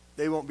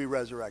 They won't be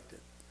resurrected.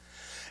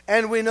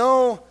 And we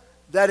know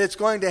that it's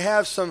going to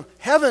have some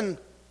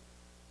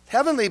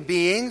heavenly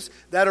beings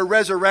that are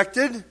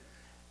resurrected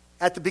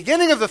at the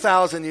beginning of the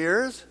 1,000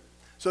 years.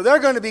 So they're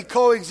going to be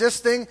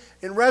coexisting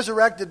in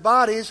resurrected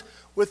bodies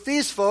with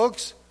these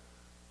folks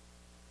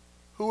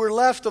who were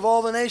left of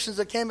all the nations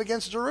that came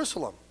against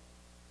Jerusalem.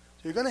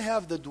 So you're going to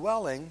have the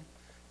dwelling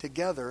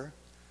together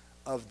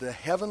of the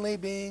heavenly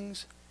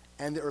beings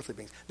and the earthly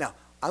beings. Now,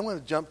 I'm going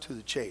to jump to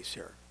the chase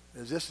here.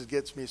 This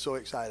gets me so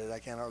excited I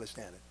can't hardly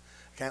stand it.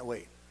 I can't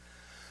wait.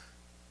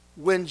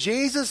 When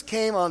Jesus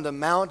came on the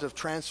Mount of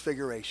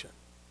Transfiguration,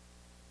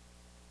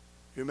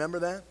 you remember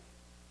that?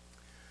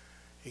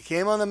 He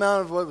came on the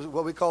Mount of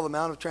what we call the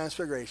Mount of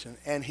Transfiguration,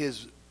 and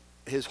his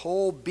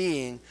whole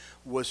being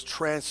was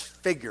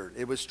transfigured.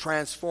 It was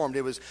transformed.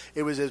 It was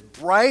as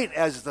bright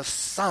as the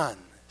sun,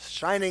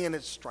 shining in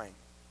its strength.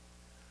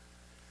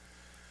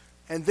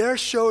 And there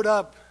showed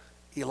up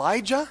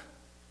Elijah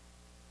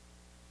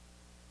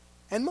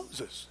and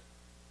Moses.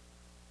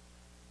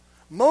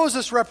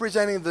 Moses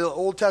representing the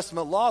Old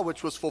Testament law,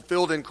 which was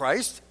fulfilled in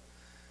Christ.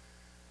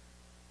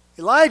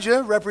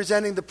 Elijah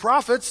representing the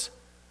prophets,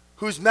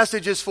 whose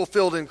message is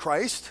fulfilled in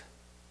Christ.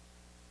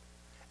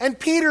 And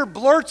Peter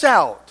blurts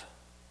out,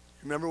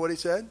 remember what he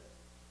said?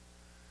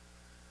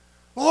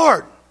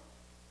 Lord,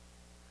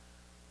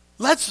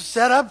 let's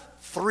set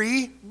up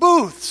 3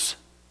 booths.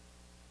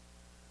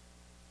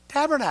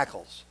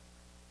 Tabernacles.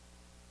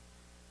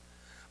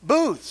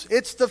 Booths.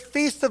 It's the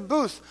Feast of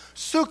Booths.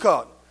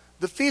 Sukkot.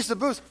 The Feast of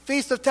Booths.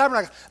 Feast of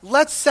Tabernacles.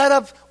 Let's set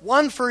up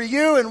one for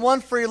you and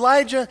one for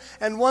Elijah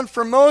and one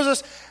for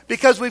Moses,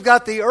 because we've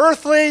got the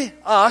earthly,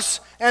 us,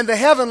 and the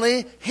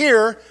heavenly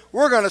here.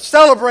 We're going to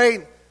celebrate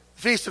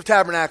the Feast of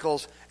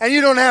Tabernacles, and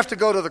you don't have to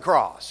go to the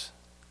cross.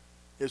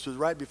 This was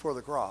right before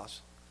the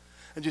cross.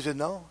 And Jesus said,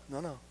 no.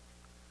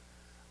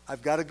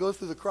 I've got to go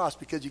through the cross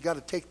because you've got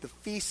to take the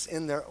feasts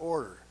in their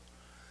order.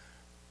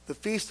 The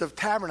Feast of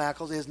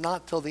Tabernacles is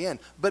not till the end.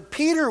 But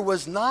Peter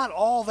was not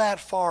all that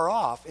far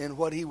off in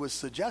what he was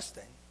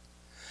suggesting.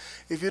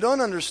 If you don't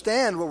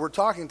understand what we're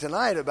talking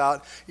tonight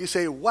about, you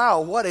say,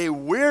 wow, what a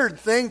weird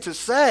thing to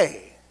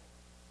say.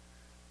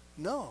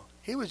 No,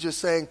 he was just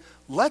saying,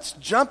 let's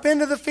jump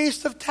into the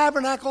Feast of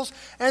Tabernacles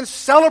and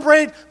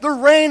celebrate the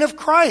reign of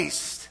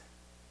Christ.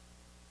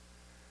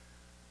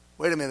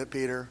 Wait a minute,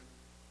 Peter.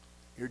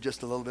 You're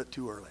just a little bit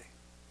too early.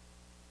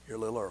 You're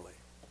a little early.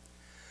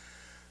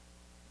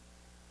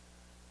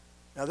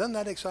 Now, doesn't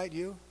that excite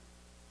you?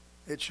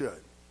 It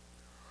should.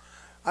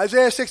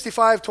 Isaiah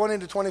 65,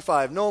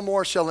 20-25. No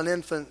more shall an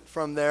infant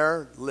from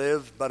there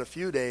live but a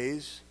few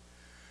days,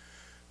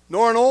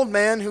 nor an old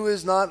man who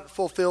is not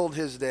fulfilled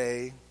his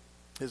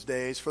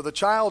days. For the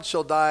child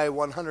shall die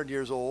 100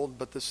 years old,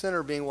 but the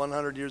sinner being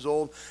 100 years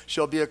old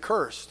shall be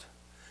accursed.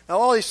 Now,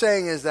 all he's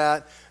saying is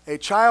that a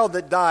child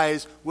that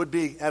dies would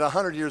be, at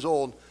 100 years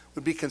old,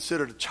 would be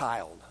considered a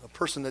child. A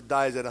person that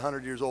dies at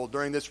 100 years old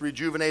during this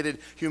rejuvenated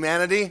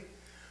humanity,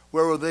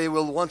 where they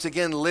will once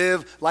again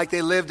live like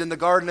they lived in the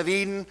Garden of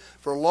Eden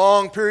for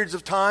long periods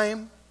of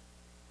time.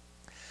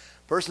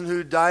 A person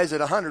who dies at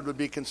 100 would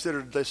be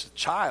considered this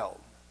child.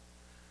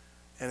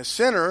 And a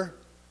sinner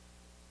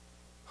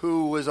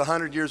who was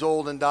 100 years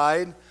old and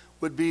died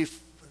would be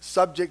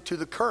subject to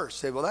the curse.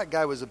 Say, well, that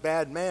guy was a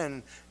bad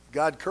man.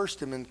 God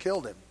cursed him and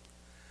killed him.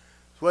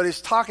 So what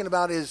he's talking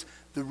about is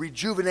the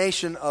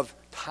rejuvenation of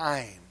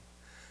time.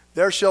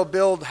 There shall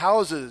build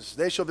houses.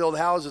 They shall build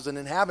houses and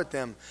inhabit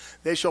them.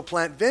 They shall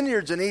plant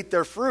vineyards and eat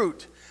their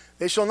fruit.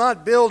 They shall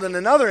not build and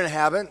another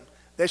inhabit.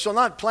 They shall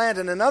not plant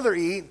and another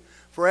eat.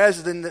 For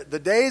as in the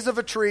days of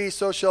a tree,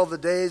 so shall the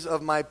days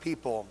of my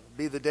people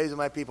be the days of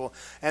my people,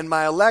 and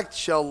my elect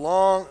shall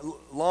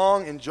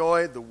long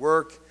enjoy the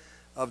work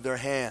of their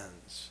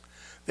hands.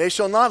 They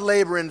shall not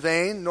labor in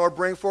vain, nor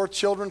bring forth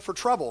children for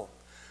trouble.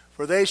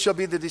 For they shall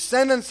be the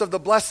descendants of the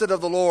blessed of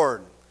the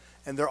Lord,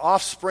 and their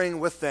offspring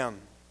with them.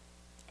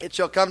 It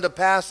shall come to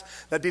pass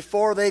that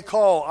before they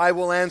call, I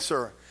will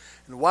answer.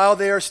 And while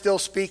they are still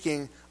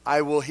speaking,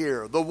 I will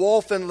hear. The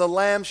wolf and the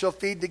lamb shall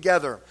feed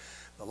together.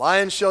 The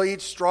lion shall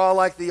eat straw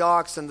like the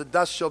ox, and the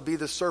dust shall be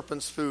the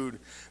serpent's food.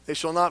 They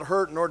shall not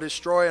hurt nor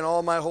destroy in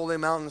all my holy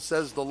mountain,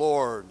 says the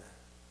Lord.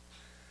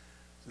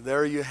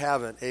 There you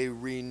have it, a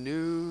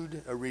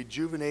renewed, a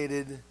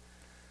rejuvenated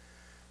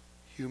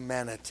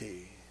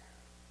humanity.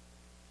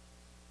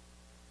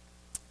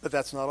 But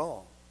that's not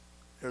all.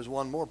 There's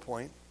one more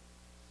point,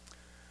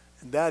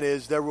 and that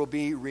is there will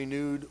be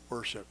renewed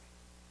worship.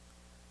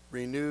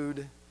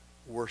 Renewed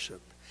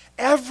worship.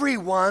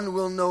 Everyone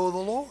will know the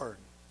Lord.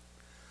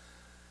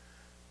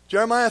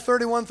 Jeremiah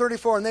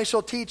 31:34, and they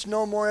shall teach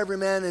no more every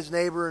man his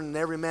neighbor and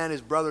every man his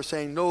brother,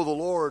 saying, Know the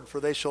Lord, for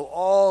they shall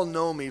all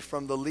know me,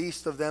 from the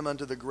least of them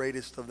unto the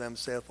greatest of them,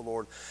 saith the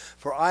Lord.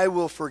 For I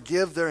will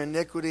forgive their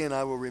iniquity, and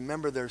I will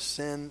remember their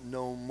sin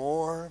no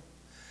more.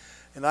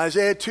 And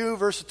Isaiah 2,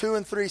 verses 2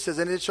 and 3 says,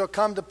 And it shall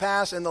come to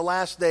pass in the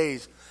last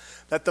days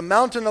that the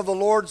mountain of the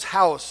Lord's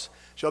house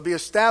shall be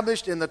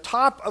established in the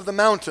top of the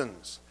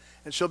mountains,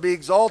 and shall be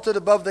exalted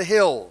above the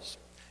hills,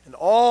 and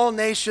all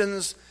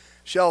nations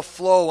shall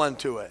flow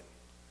unto it.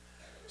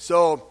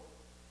 So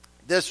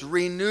this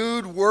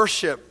renewed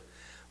worship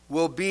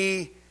will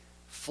be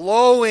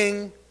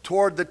flowing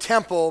toward the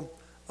temple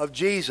of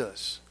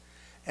Jesus.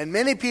 And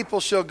many people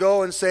shall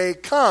go and say,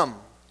 Come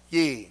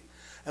ye,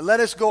 and let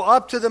us go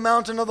up to the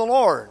mountain of the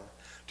Lord,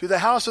 to the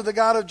house of the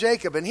God of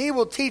Jacob, and he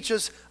will teach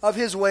us of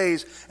his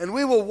ways, and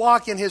we will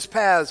walk in his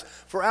paths.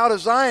 For out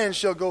of Zion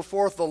shall go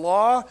forth the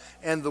law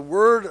and the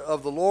word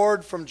of the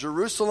Lord from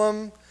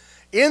Jerusalem.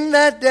 In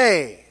that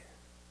day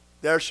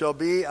there shall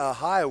be a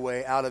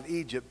highway out of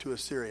Egypt to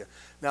Assyria.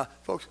 Now,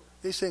 folks,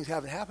 these things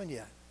haven't happened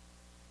yet.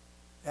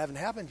 They haven't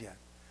happened yet.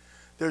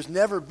 There's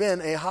never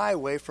been a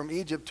highway from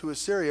Egypt to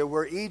Assyria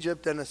where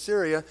Egypt and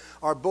Assyria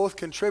are both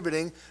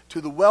contributing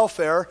to the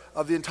welfare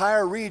of the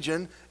entire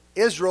region,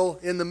 Israel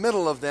in the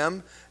middle of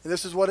them. And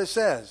this is what it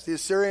says. The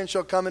Assyrians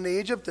shall come into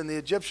Egypt, and the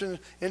Egyptians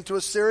into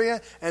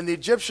Assyria, and the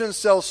Egyptians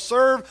shall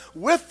serve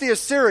with the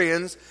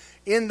Assyrians.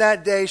 In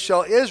that day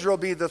shall Israel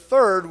be the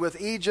third with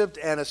Egypt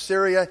and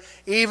Assyria,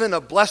 even a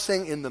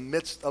blessing in the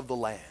midst of the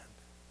land.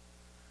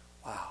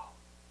 Wow.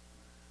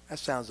 That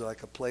sounds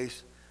like a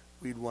place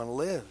we'd want to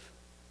live.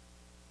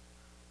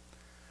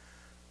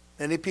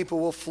 Many people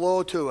will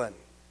flow to it.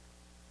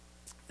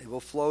 They will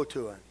flow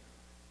to it.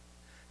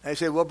 And I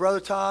say, well,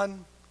 Brother Todd,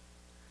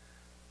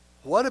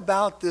 what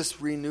about this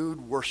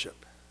renewed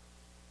worship?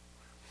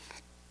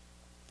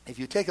 If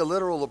you take a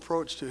literal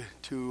approach to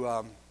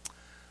a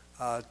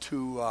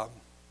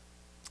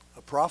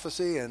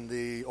prophecy and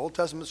the Old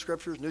Testament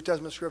scriptures, New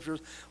Testament scriptures,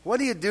 what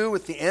do you do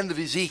with the end of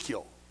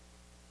Ezekiel?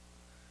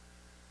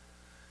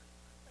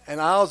 And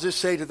I'll just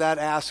say to that,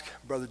 ask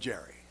Brother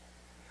Jerry.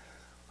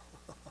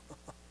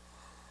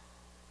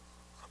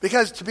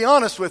 Because to be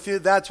honest with you,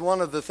 that's one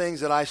of the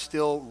things that I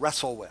still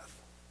wrestle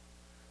with.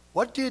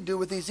 What do you do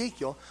with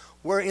Ezekiel,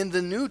 where in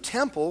the new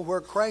temple where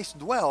Christ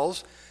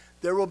dwells,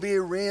 there will be a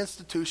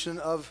reinstitution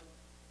of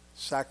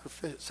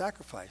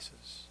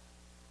sacrifices?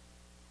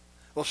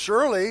 Well,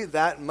 surely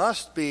that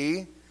must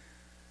be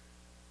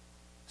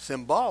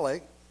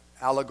symbolic,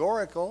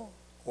 allegorical,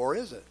 or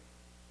is it?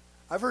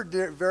 I've heard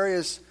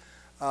various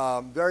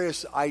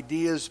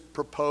ideas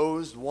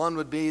proposed. One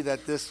would be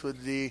that this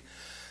would be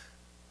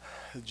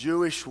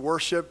Jewish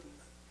worship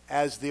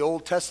as the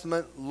Old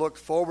Testament looked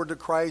forward to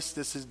Christ.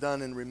 This is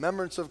done in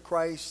remembrance of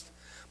Christ,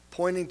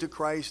 pointing to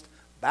Christ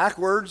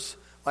backwards,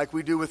 like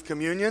we do with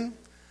communion.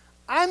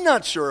 I'm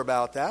not sure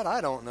about that.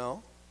 I don't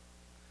know.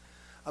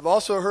 I've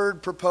also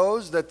heard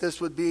proposed that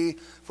this would be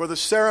for the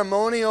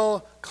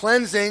ceremonial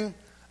cleansing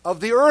of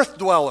the earth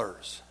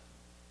dwellers.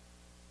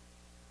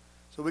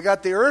 So we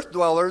got the earth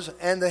dwellers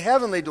and the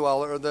heavenly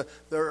dweller, or the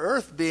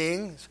earth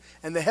beings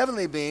and the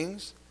heavenly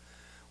beings.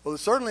 Well,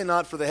 it's certainly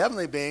not for the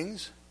heavenly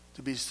beings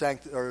to be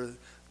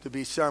to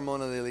be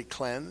ceremonially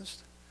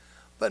cleansed,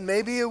 but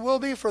maybe it will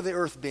be for the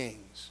earth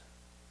beings.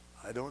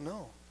 I don't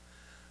know.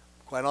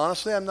 Quite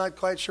honestly, I'm not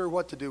quite sure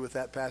what to do with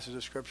that passage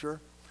of Scripture,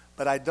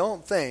 but I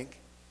don't think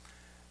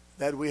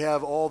that we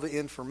have all the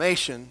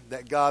information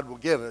that God will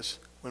give us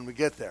when we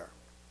get there.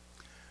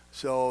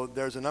 So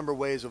there's a number of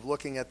ways of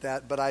looking at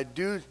that, but I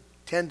do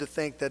tend to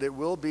think that it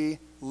will be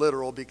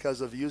literal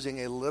because of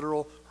using a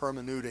literal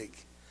hermeneutic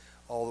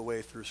all the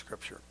way through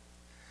Scripture.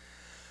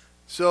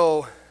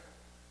 So,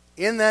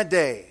 in that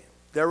day,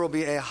 there will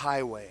be a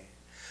highway.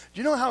 Do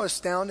you know how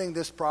astounding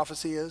this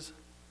prophecy is?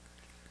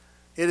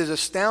 It is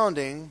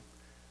astounding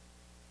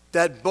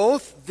that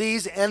both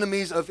these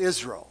enemies of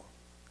Israel,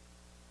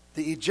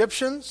 the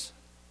Egyptians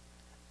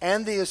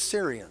and the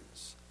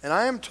Assyrians, and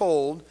I am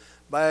told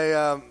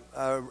by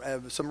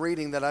some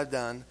reading that I've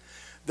done,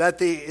 that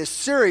the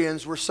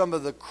Assyrians were some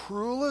of the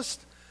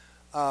cruelest,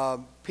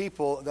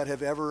 people that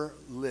have ever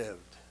lived.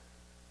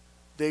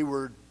 They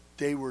were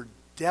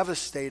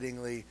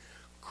devastatingly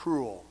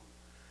cruel,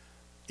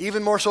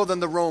 even more so than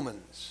the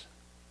Romans.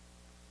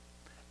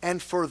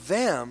 And for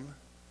them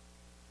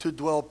to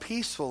dwell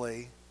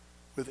peacefully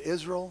with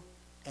Israel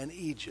and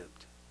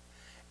Egypt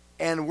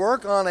and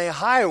work on a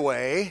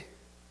highway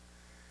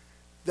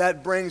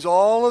that brings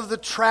all of the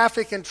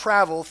traffic and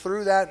travel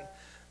through that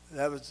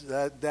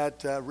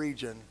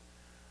region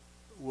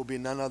will be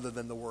none other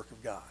than the work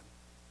of God.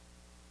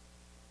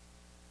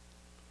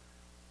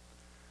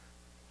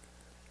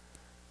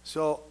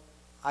 So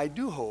I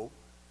do hope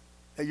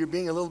that you're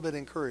being a little bit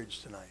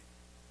encouraged tonight,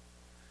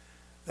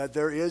 that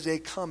there is a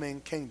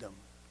coming kingdom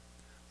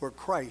where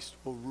Christ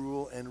will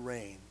rule and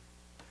reign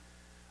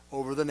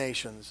over the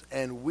nations,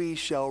 and we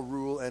shall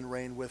rule and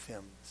reign with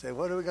him. Say,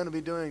 what are we going to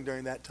be doing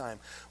during that time?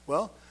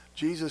 Well,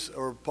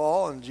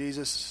 Paul and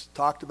Jesus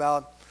talked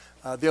about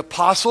the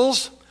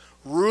apostles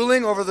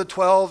ruling over the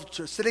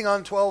 12, sitting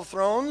on 12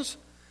 thrones.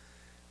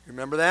 You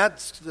remember that?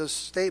 The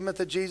statement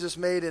that Jesus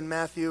made in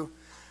Matthew.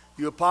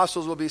 You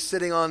apostles will be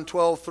sitting on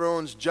 12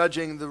 thrones,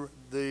 judging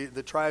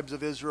the tribes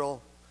of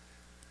Israel.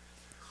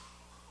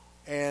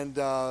 And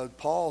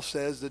Paul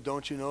says that,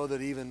 don't you know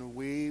that even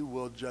we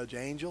will judge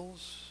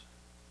angels?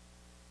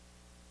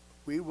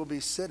 We will be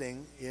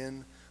sitting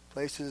in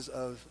places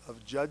of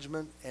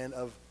judgment and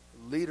of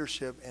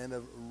leadership and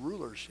of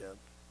rulership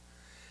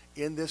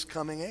in this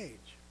coming age.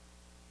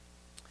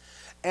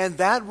 And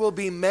that will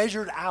be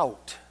measured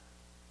out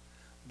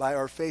by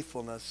our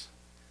faithfulness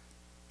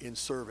in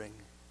serving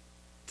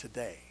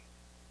today.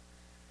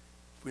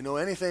 If we know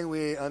anything,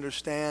 we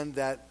understand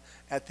that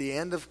at the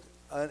end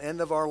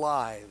of our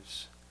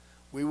lives,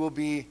 we will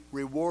be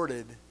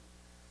rewarded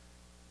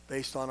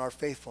based on our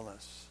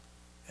faithfulness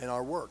and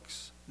our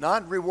works.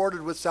 Not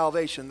rewarded with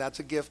salvation, that's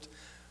a gift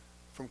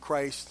from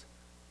Christ,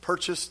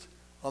 purchased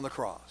on the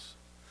cross.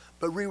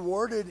 But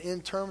rewarded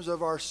in terms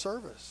of our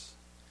service.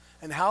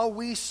 And how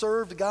we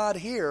served God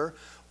here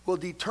will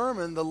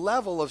determine the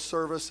level of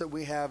service that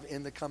we have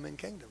in the coming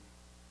kingdom.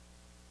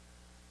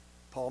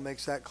 Paul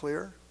makes that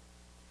clear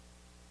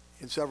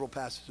in several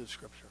passages of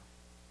Scripture.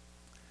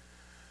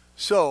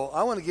 So,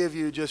 I want to give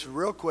you just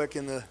real quick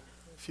in the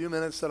few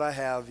minutes that I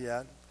have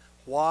yet,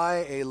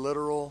 why a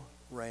literal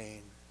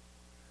reign.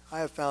 I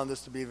have found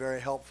this to be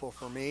very helpful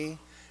for me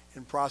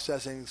in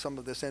processing some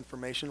of this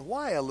information.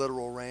 Why a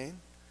literal reign?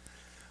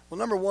 Well,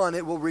 number one,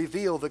 it will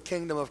reveal the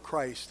kingdom of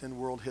Christ in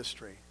world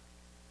history.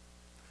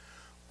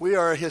 We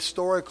are a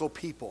historical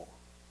people.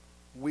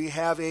 We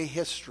have a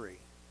history.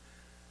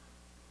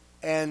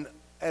 And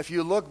if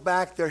you look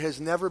back, there has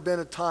never been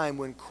a time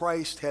when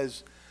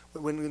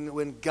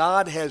when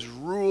God has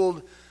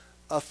ruled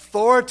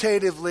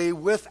authoritatively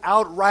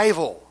without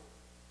rival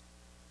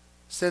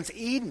since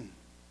Eden.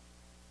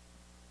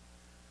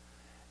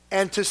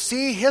 And to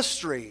see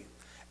history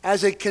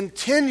as a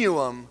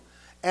continuum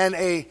and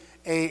a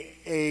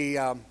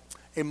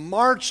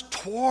march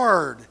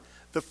toward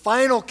the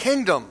final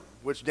kingdom,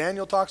 which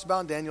Daniel talks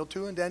about in Daniel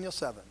 2 and Daniel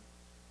 7.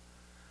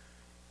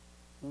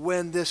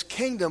 When this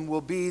kingdom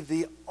will be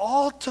the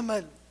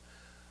ultimate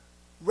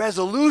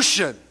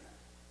resolution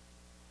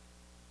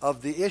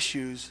of the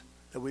issues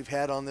that we've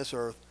had on this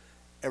earth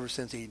ever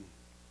since Eden,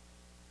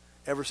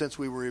 ever since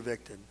we were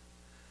evicted.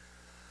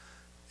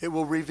 It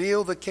will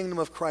reveal the kingdom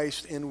of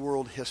Christ in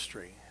world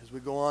history. As we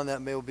go on,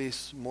 that may be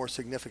more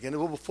significant. It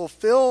will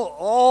fulfill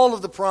all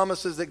of the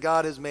promises that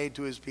God has made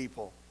to his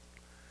people.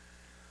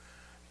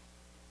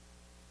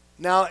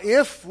 Now,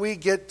 if we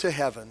get to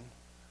heaven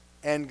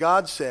and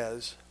God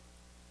says,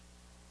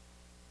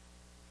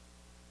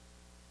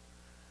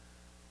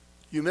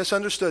 you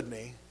misunderstood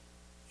me,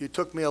 you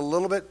took me a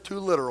little bit too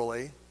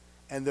literally,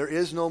 and there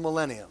is no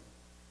millennium,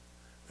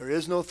 there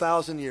is no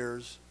 1,000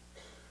 years,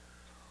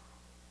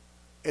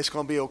 it's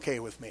going to be okay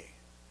with me.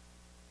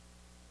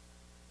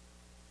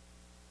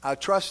 I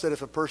trust that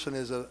if a person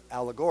is an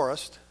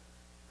allegorist,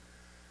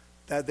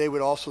 that they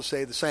would also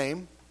say the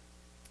same,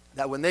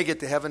 that when they get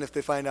to heaven, if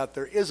they find out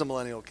there is a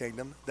millennial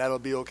kingdom, that'll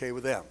be okay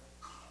with them.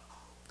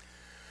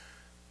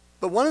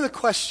 But one of the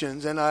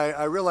questions, and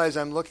I realize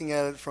I'm looking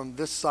at it from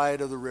this side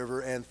of the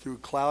river and through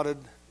clouded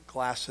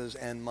glasses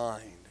and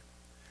mind.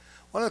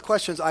 One of the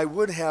questions I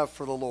would have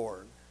for the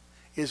Lord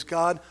is,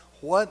 God,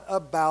 what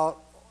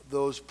about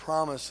those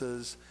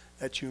promises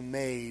that you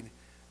made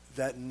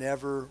that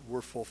never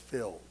were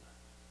fulfilled?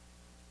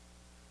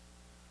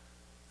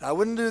 Now, I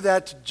wouldn't do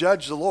that to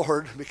judge the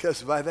Lord,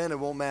 because by then it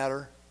won't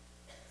matter,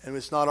 and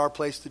it's not our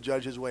place to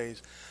judge his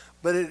ways.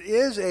 But it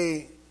is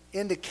a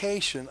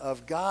indication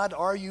of, God,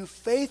 are you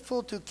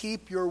faithful to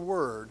keep your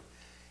word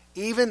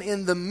even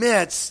in the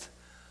midst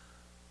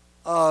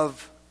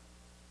of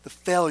the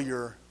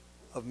failure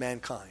of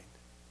mankind?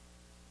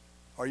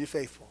 Are you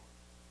faithful?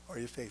 Are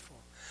you faithful?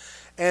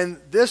 And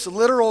this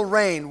literal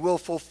reign will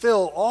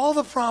fulfill all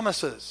the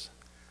promises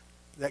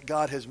that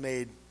God has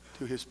made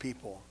to his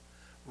people,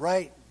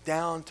 right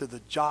down to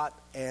the jot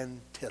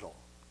and tittle.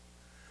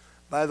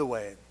 By the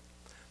way,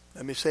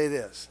 let me say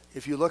this.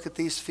 If you look at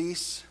these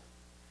feasts,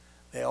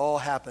 they all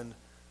happened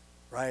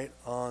Right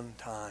on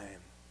time.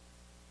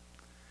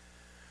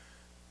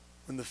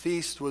 When the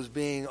feast was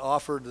being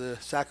offered, the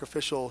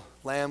sacrificial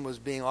lamb was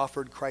being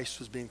offered, Christ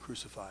was being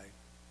crucified.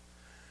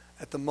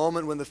 At the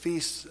moment when the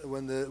feast,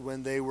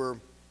 when they were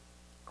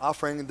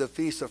offering the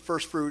feast of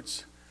first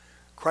fruits,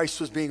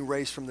 Christ was being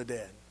raised from the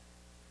dead.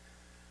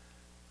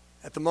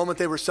 At the moment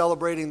they were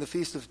celebrating the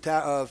feast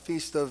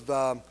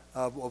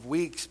of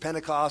weeks,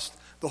 Pentecost,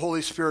 the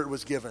Holy Spirit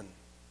was given.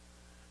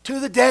 To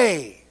the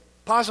day,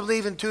 possibly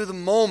even to the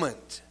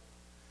moment.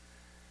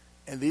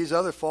 And these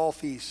other fall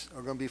feasts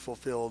are going to be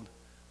fulfilled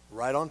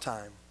right on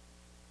time.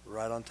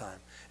 Right on time.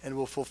 And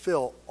will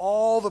fulfill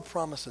all the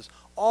promises,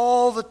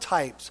 all the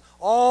types,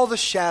 all the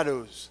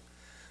shadows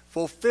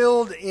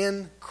fulfilled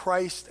in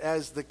Christ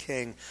as the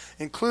King,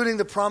 including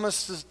the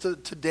promises to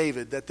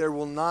David that there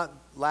will not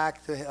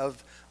lack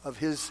of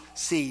his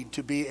seed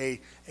to be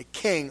a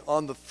king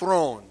on the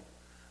throne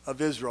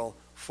of Israel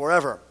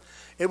forever.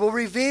 It will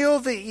reveal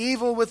the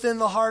evil within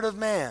the heart of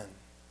man.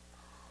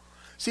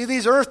 See,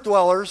 these earth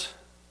dwellers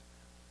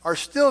are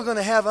still going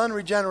to have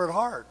unregenerate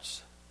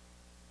hearts.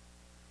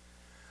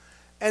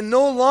 And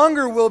no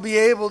longer will be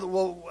able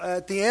to,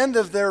 at the end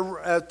of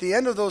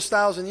those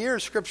 1,000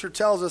 years, Scripture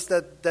tells us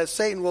that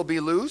Satan will be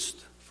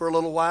loosed for a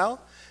little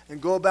while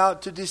and go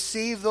about to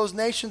deceive those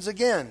nations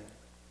again.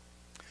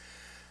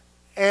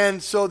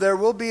 And so there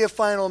will be a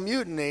final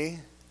mutiny,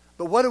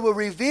 but what it will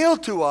reveal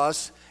to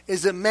us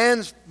is that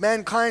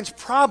mankind's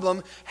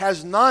problem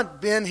has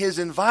not been his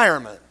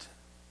environment.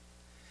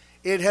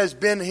 It has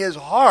been his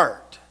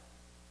heart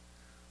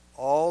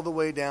all the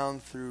way down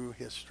through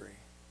history.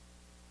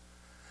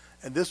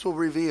 And this will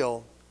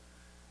reveal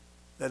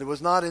that it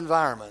was not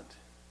environment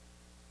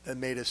that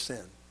made us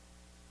sin.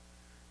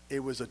 It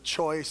was a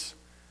choice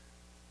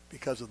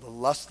because of the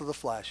lust of the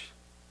flesh,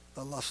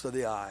 the lust of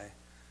the eye,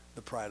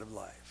 the pride of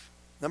life.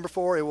 Number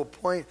 4, it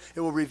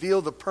will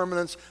reveal the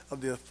permanence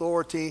of the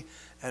authority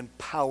and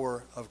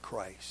power of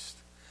Christ.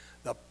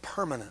 The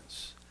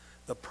permanence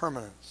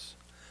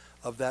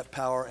of that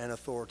power and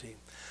authority.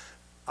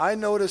 I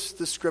noticed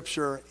the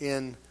scripture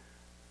in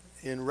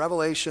 1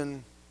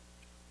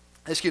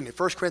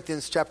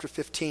 Corinthians chapter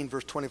 15,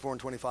 verse 24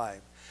 and 25.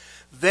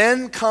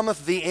 Then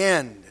cometh the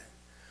end,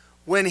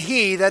 when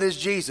he, that is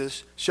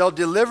Jesus, shall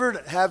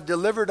have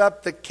delivered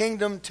up the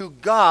kingdom to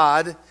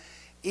God,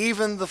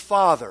 even the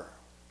Father.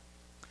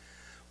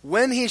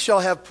 When he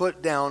shall have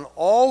put down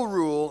all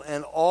rule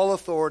and all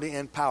authority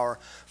and power,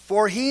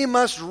 for he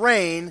must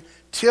reign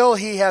till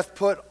he hath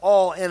put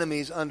all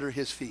enemies under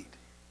his feet.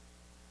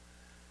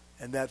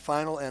 And that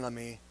final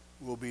enemy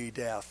will be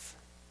death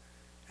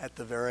at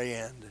the very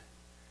end.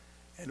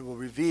 And it will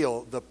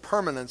reveal the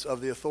permanence of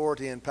the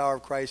authority and power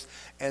of Christ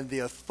and the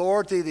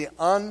authority, the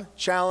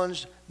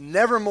unchallenged,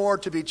 never more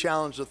to be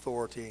challenged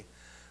authority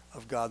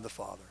of God the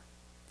Father.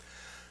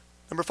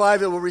 Number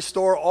 5, it will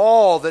restore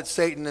all that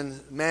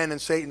man and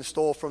Satan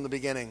stole from the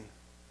beginning.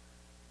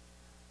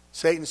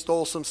 Satan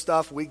stole some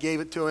stuff. We gave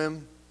it to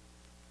him.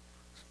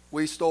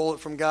 We stole it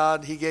from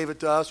God. He gave it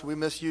to us. We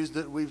misused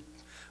it.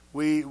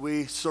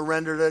 We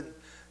surrendered it,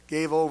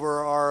 gave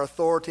over our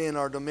authority and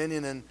our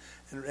dominion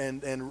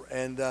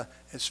and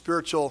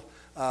spiritual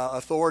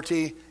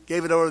authority,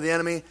 gave it over to the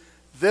enemy.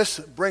 This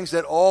brings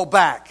it all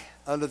back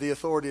under the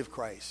authority of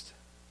Christ.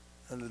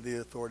 Under the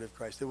authority of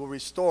Christ. It will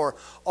restore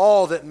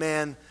all that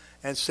man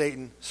and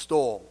Satan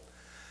stole.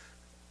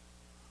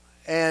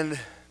 And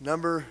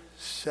number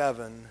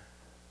 6,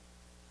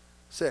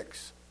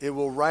 it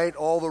will right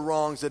all the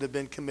wrongs that have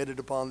been committed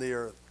upon the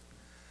earth.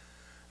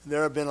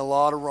 There have been a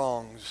lot of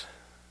wrongs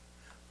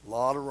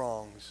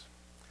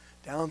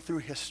down through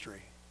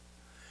history.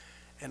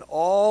 And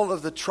all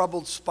of the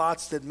troubled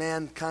spots that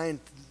mankind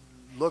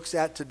looks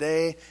at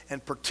today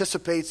and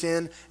participates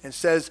in and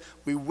says,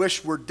 we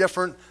wish we're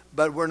different,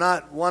 but we're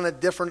not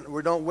wanted different.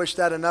 We don't wish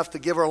that enough to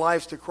give our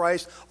lives to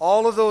Christ.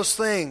 All of those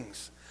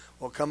things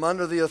will come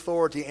under the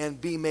authority and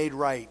be made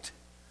right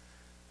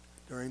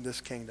during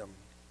this kingdom.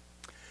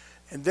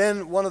 And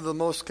then one of the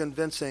most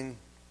convincing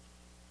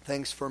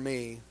things for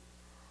me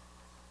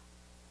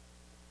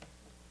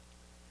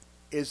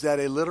is that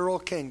a literal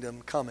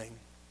kingdom coming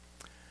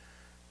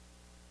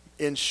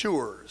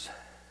ensures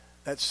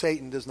that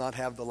Satan does not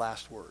have the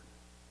last word.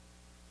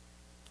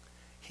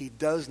 He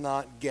does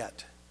not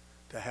get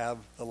to have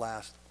the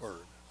last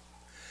word.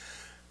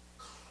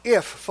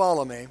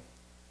 Follow me,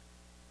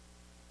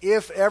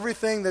 if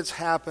everything that's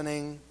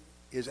happening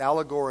is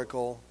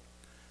allegorical,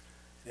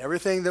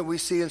 everything that we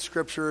see in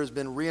Scripture has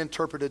been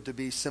reinterpreted to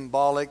be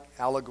symbolic,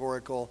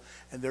 allegorical,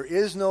 and there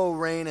is no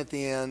reign at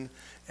the end,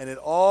 and it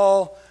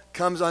all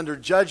comes under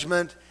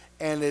judgment,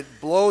 and it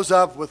blows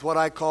up with what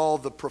I call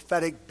the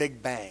prophetic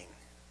Big Bang.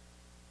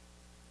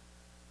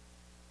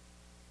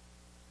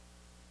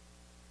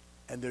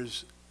 And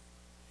there's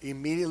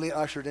immediately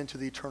ushered into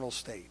the eternal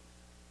state.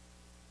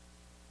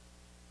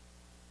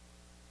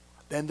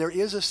 Then there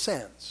is a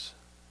sense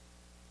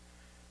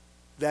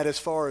that as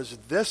far as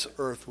this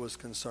earth was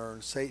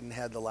concerned, Satan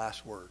had the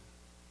last word.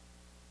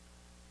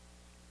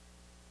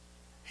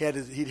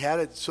 He'd had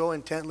it so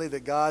intently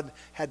that God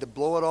had to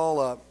blow it all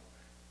up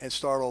and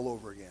start all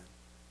over again.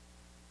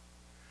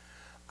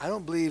 I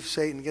don't believe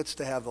Satan gets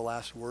to have the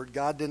last word.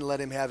 God didn't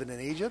let him have it in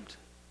Egypt.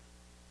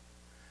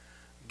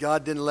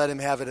 God didn't let him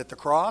have it at the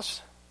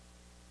cross.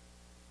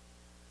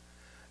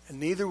 And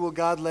neither will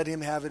God let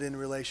him have it in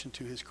relation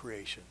to his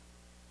creation.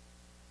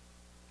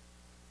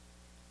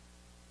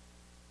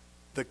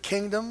 The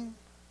kingdoms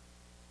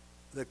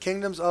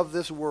of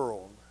this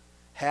world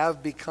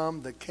have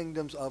become the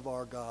kingdoms of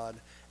our God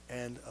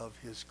and of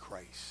his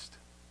Christ,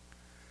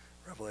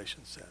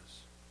 Revelation says.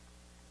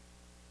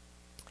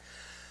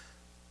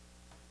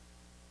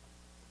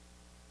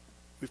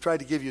 We've tried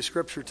to give you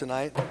scripture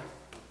tonight.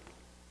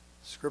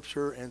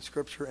 Scripture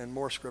and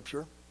more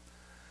scripture.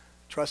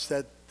 Trust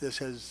that this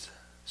has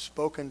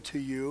spoken to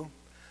you.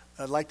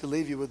 I'd like to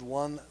leave you with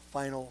one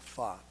final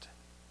thought.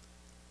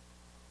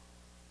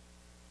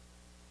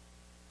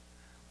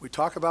 We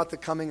talk about the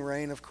coming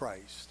reign of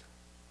Christ.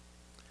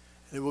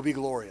 And it will be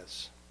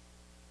glorious.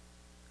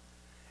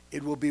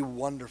 It will be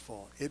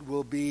wonderful. It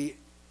will be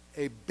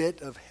a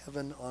bit of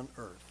heaven on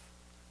earth.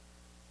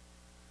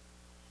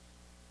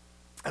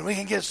 And we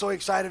can get so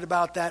excited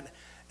about that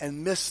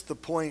and miss the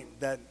point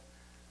that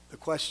the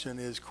question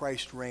is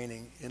Christ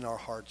reigning in our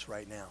hearts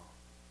right now.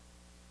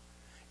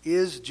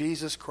 Is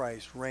Jesus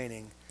Christ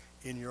reigning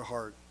in your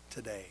heart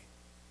today?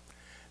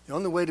 The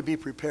only way to be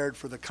prepared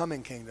for the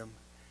coming kingdom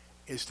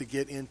is to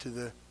get into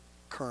the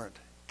current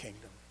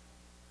kingdom.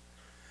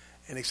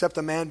 And except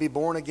a man be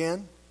born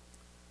again,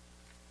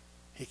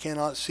 he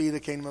cannot see the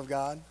kingdom of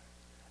God.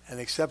 And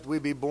except we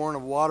be born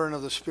of water and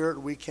of the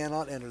Spirit, we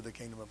cannot enter the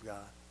kingdom of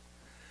God.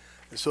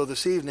 And so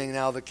this evening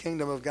now, the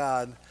kingdom of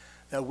God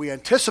that we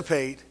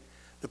anticipate,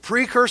 the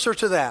precursor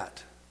to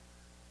that,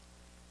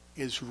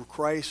 is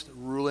Christ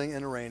ruling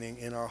and reigning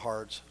in our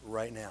hearts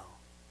right now,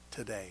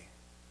 today.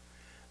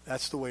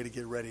 That's the way to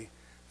get ready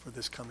for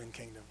this coming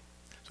kingdom.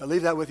 So I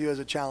leave that with you as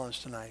a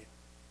challenge tonight.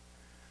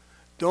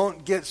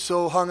 Don't get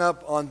so hung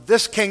up on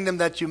this kingdom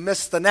that you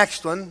miss the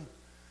next one.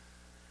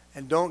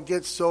 And don't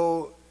get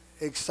so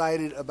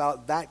excited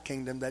about that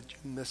kingdom that you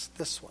miss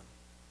this one.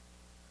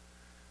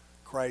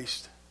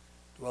 Christ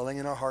dwelling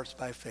in our hearts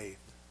by faith.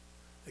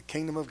 The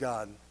kingdom of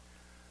God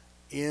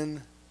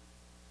in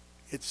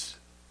its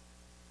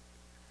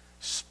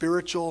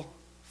spiritual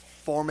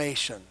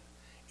formation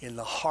in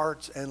the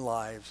hearts and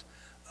lives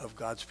of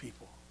God's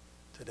people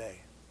today.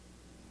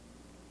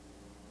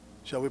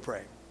 Shall we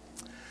pray?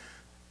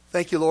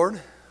 Thank you, Lord,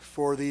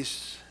 for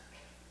these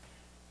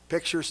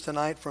pictures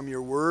tonight from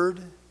your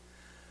word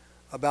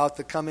about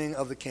the coming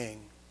of the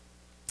King.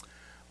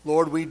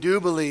 Lord, we do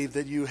believe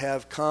that you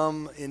have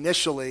come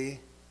initially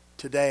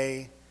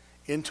today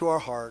into our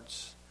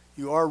hearts.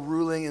 You are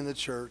ruling in the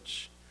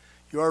church.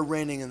 You are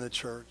reigning in the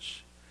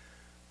church.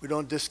 We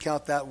don't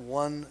discount that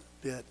one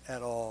bit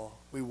at all.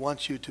 We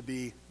want you to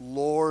be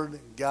Lord,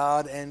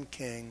 God, and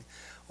King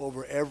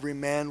over every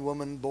man,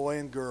 woman, boy,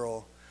 and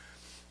girl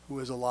who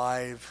is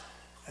alive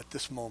at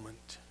this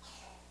moment.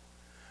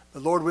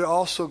 But Lord, we're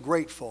also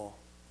grateful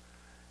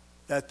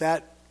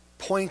that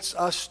points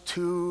us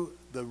to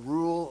the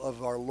rule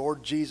of our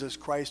Lord Jesus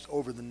Christ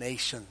over the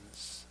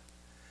nations.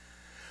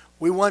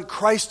 We want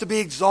Christ to be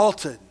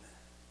exalted.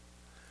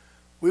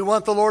 We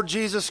want the Lord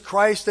Jesus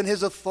Christ and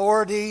his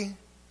authority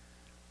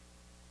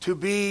to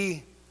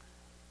be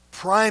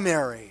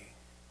primary.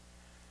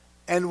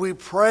 And we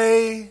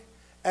pray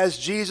as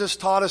Jesus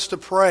taught us to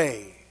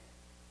pray.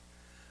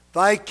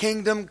 Thy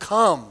kingdom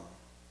come,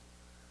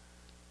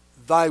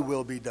 thy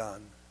will be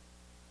done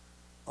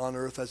on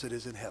earth as it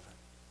is in heaven.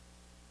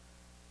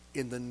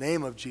 In the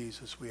name of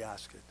Jesus we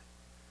ask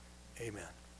it. Amen.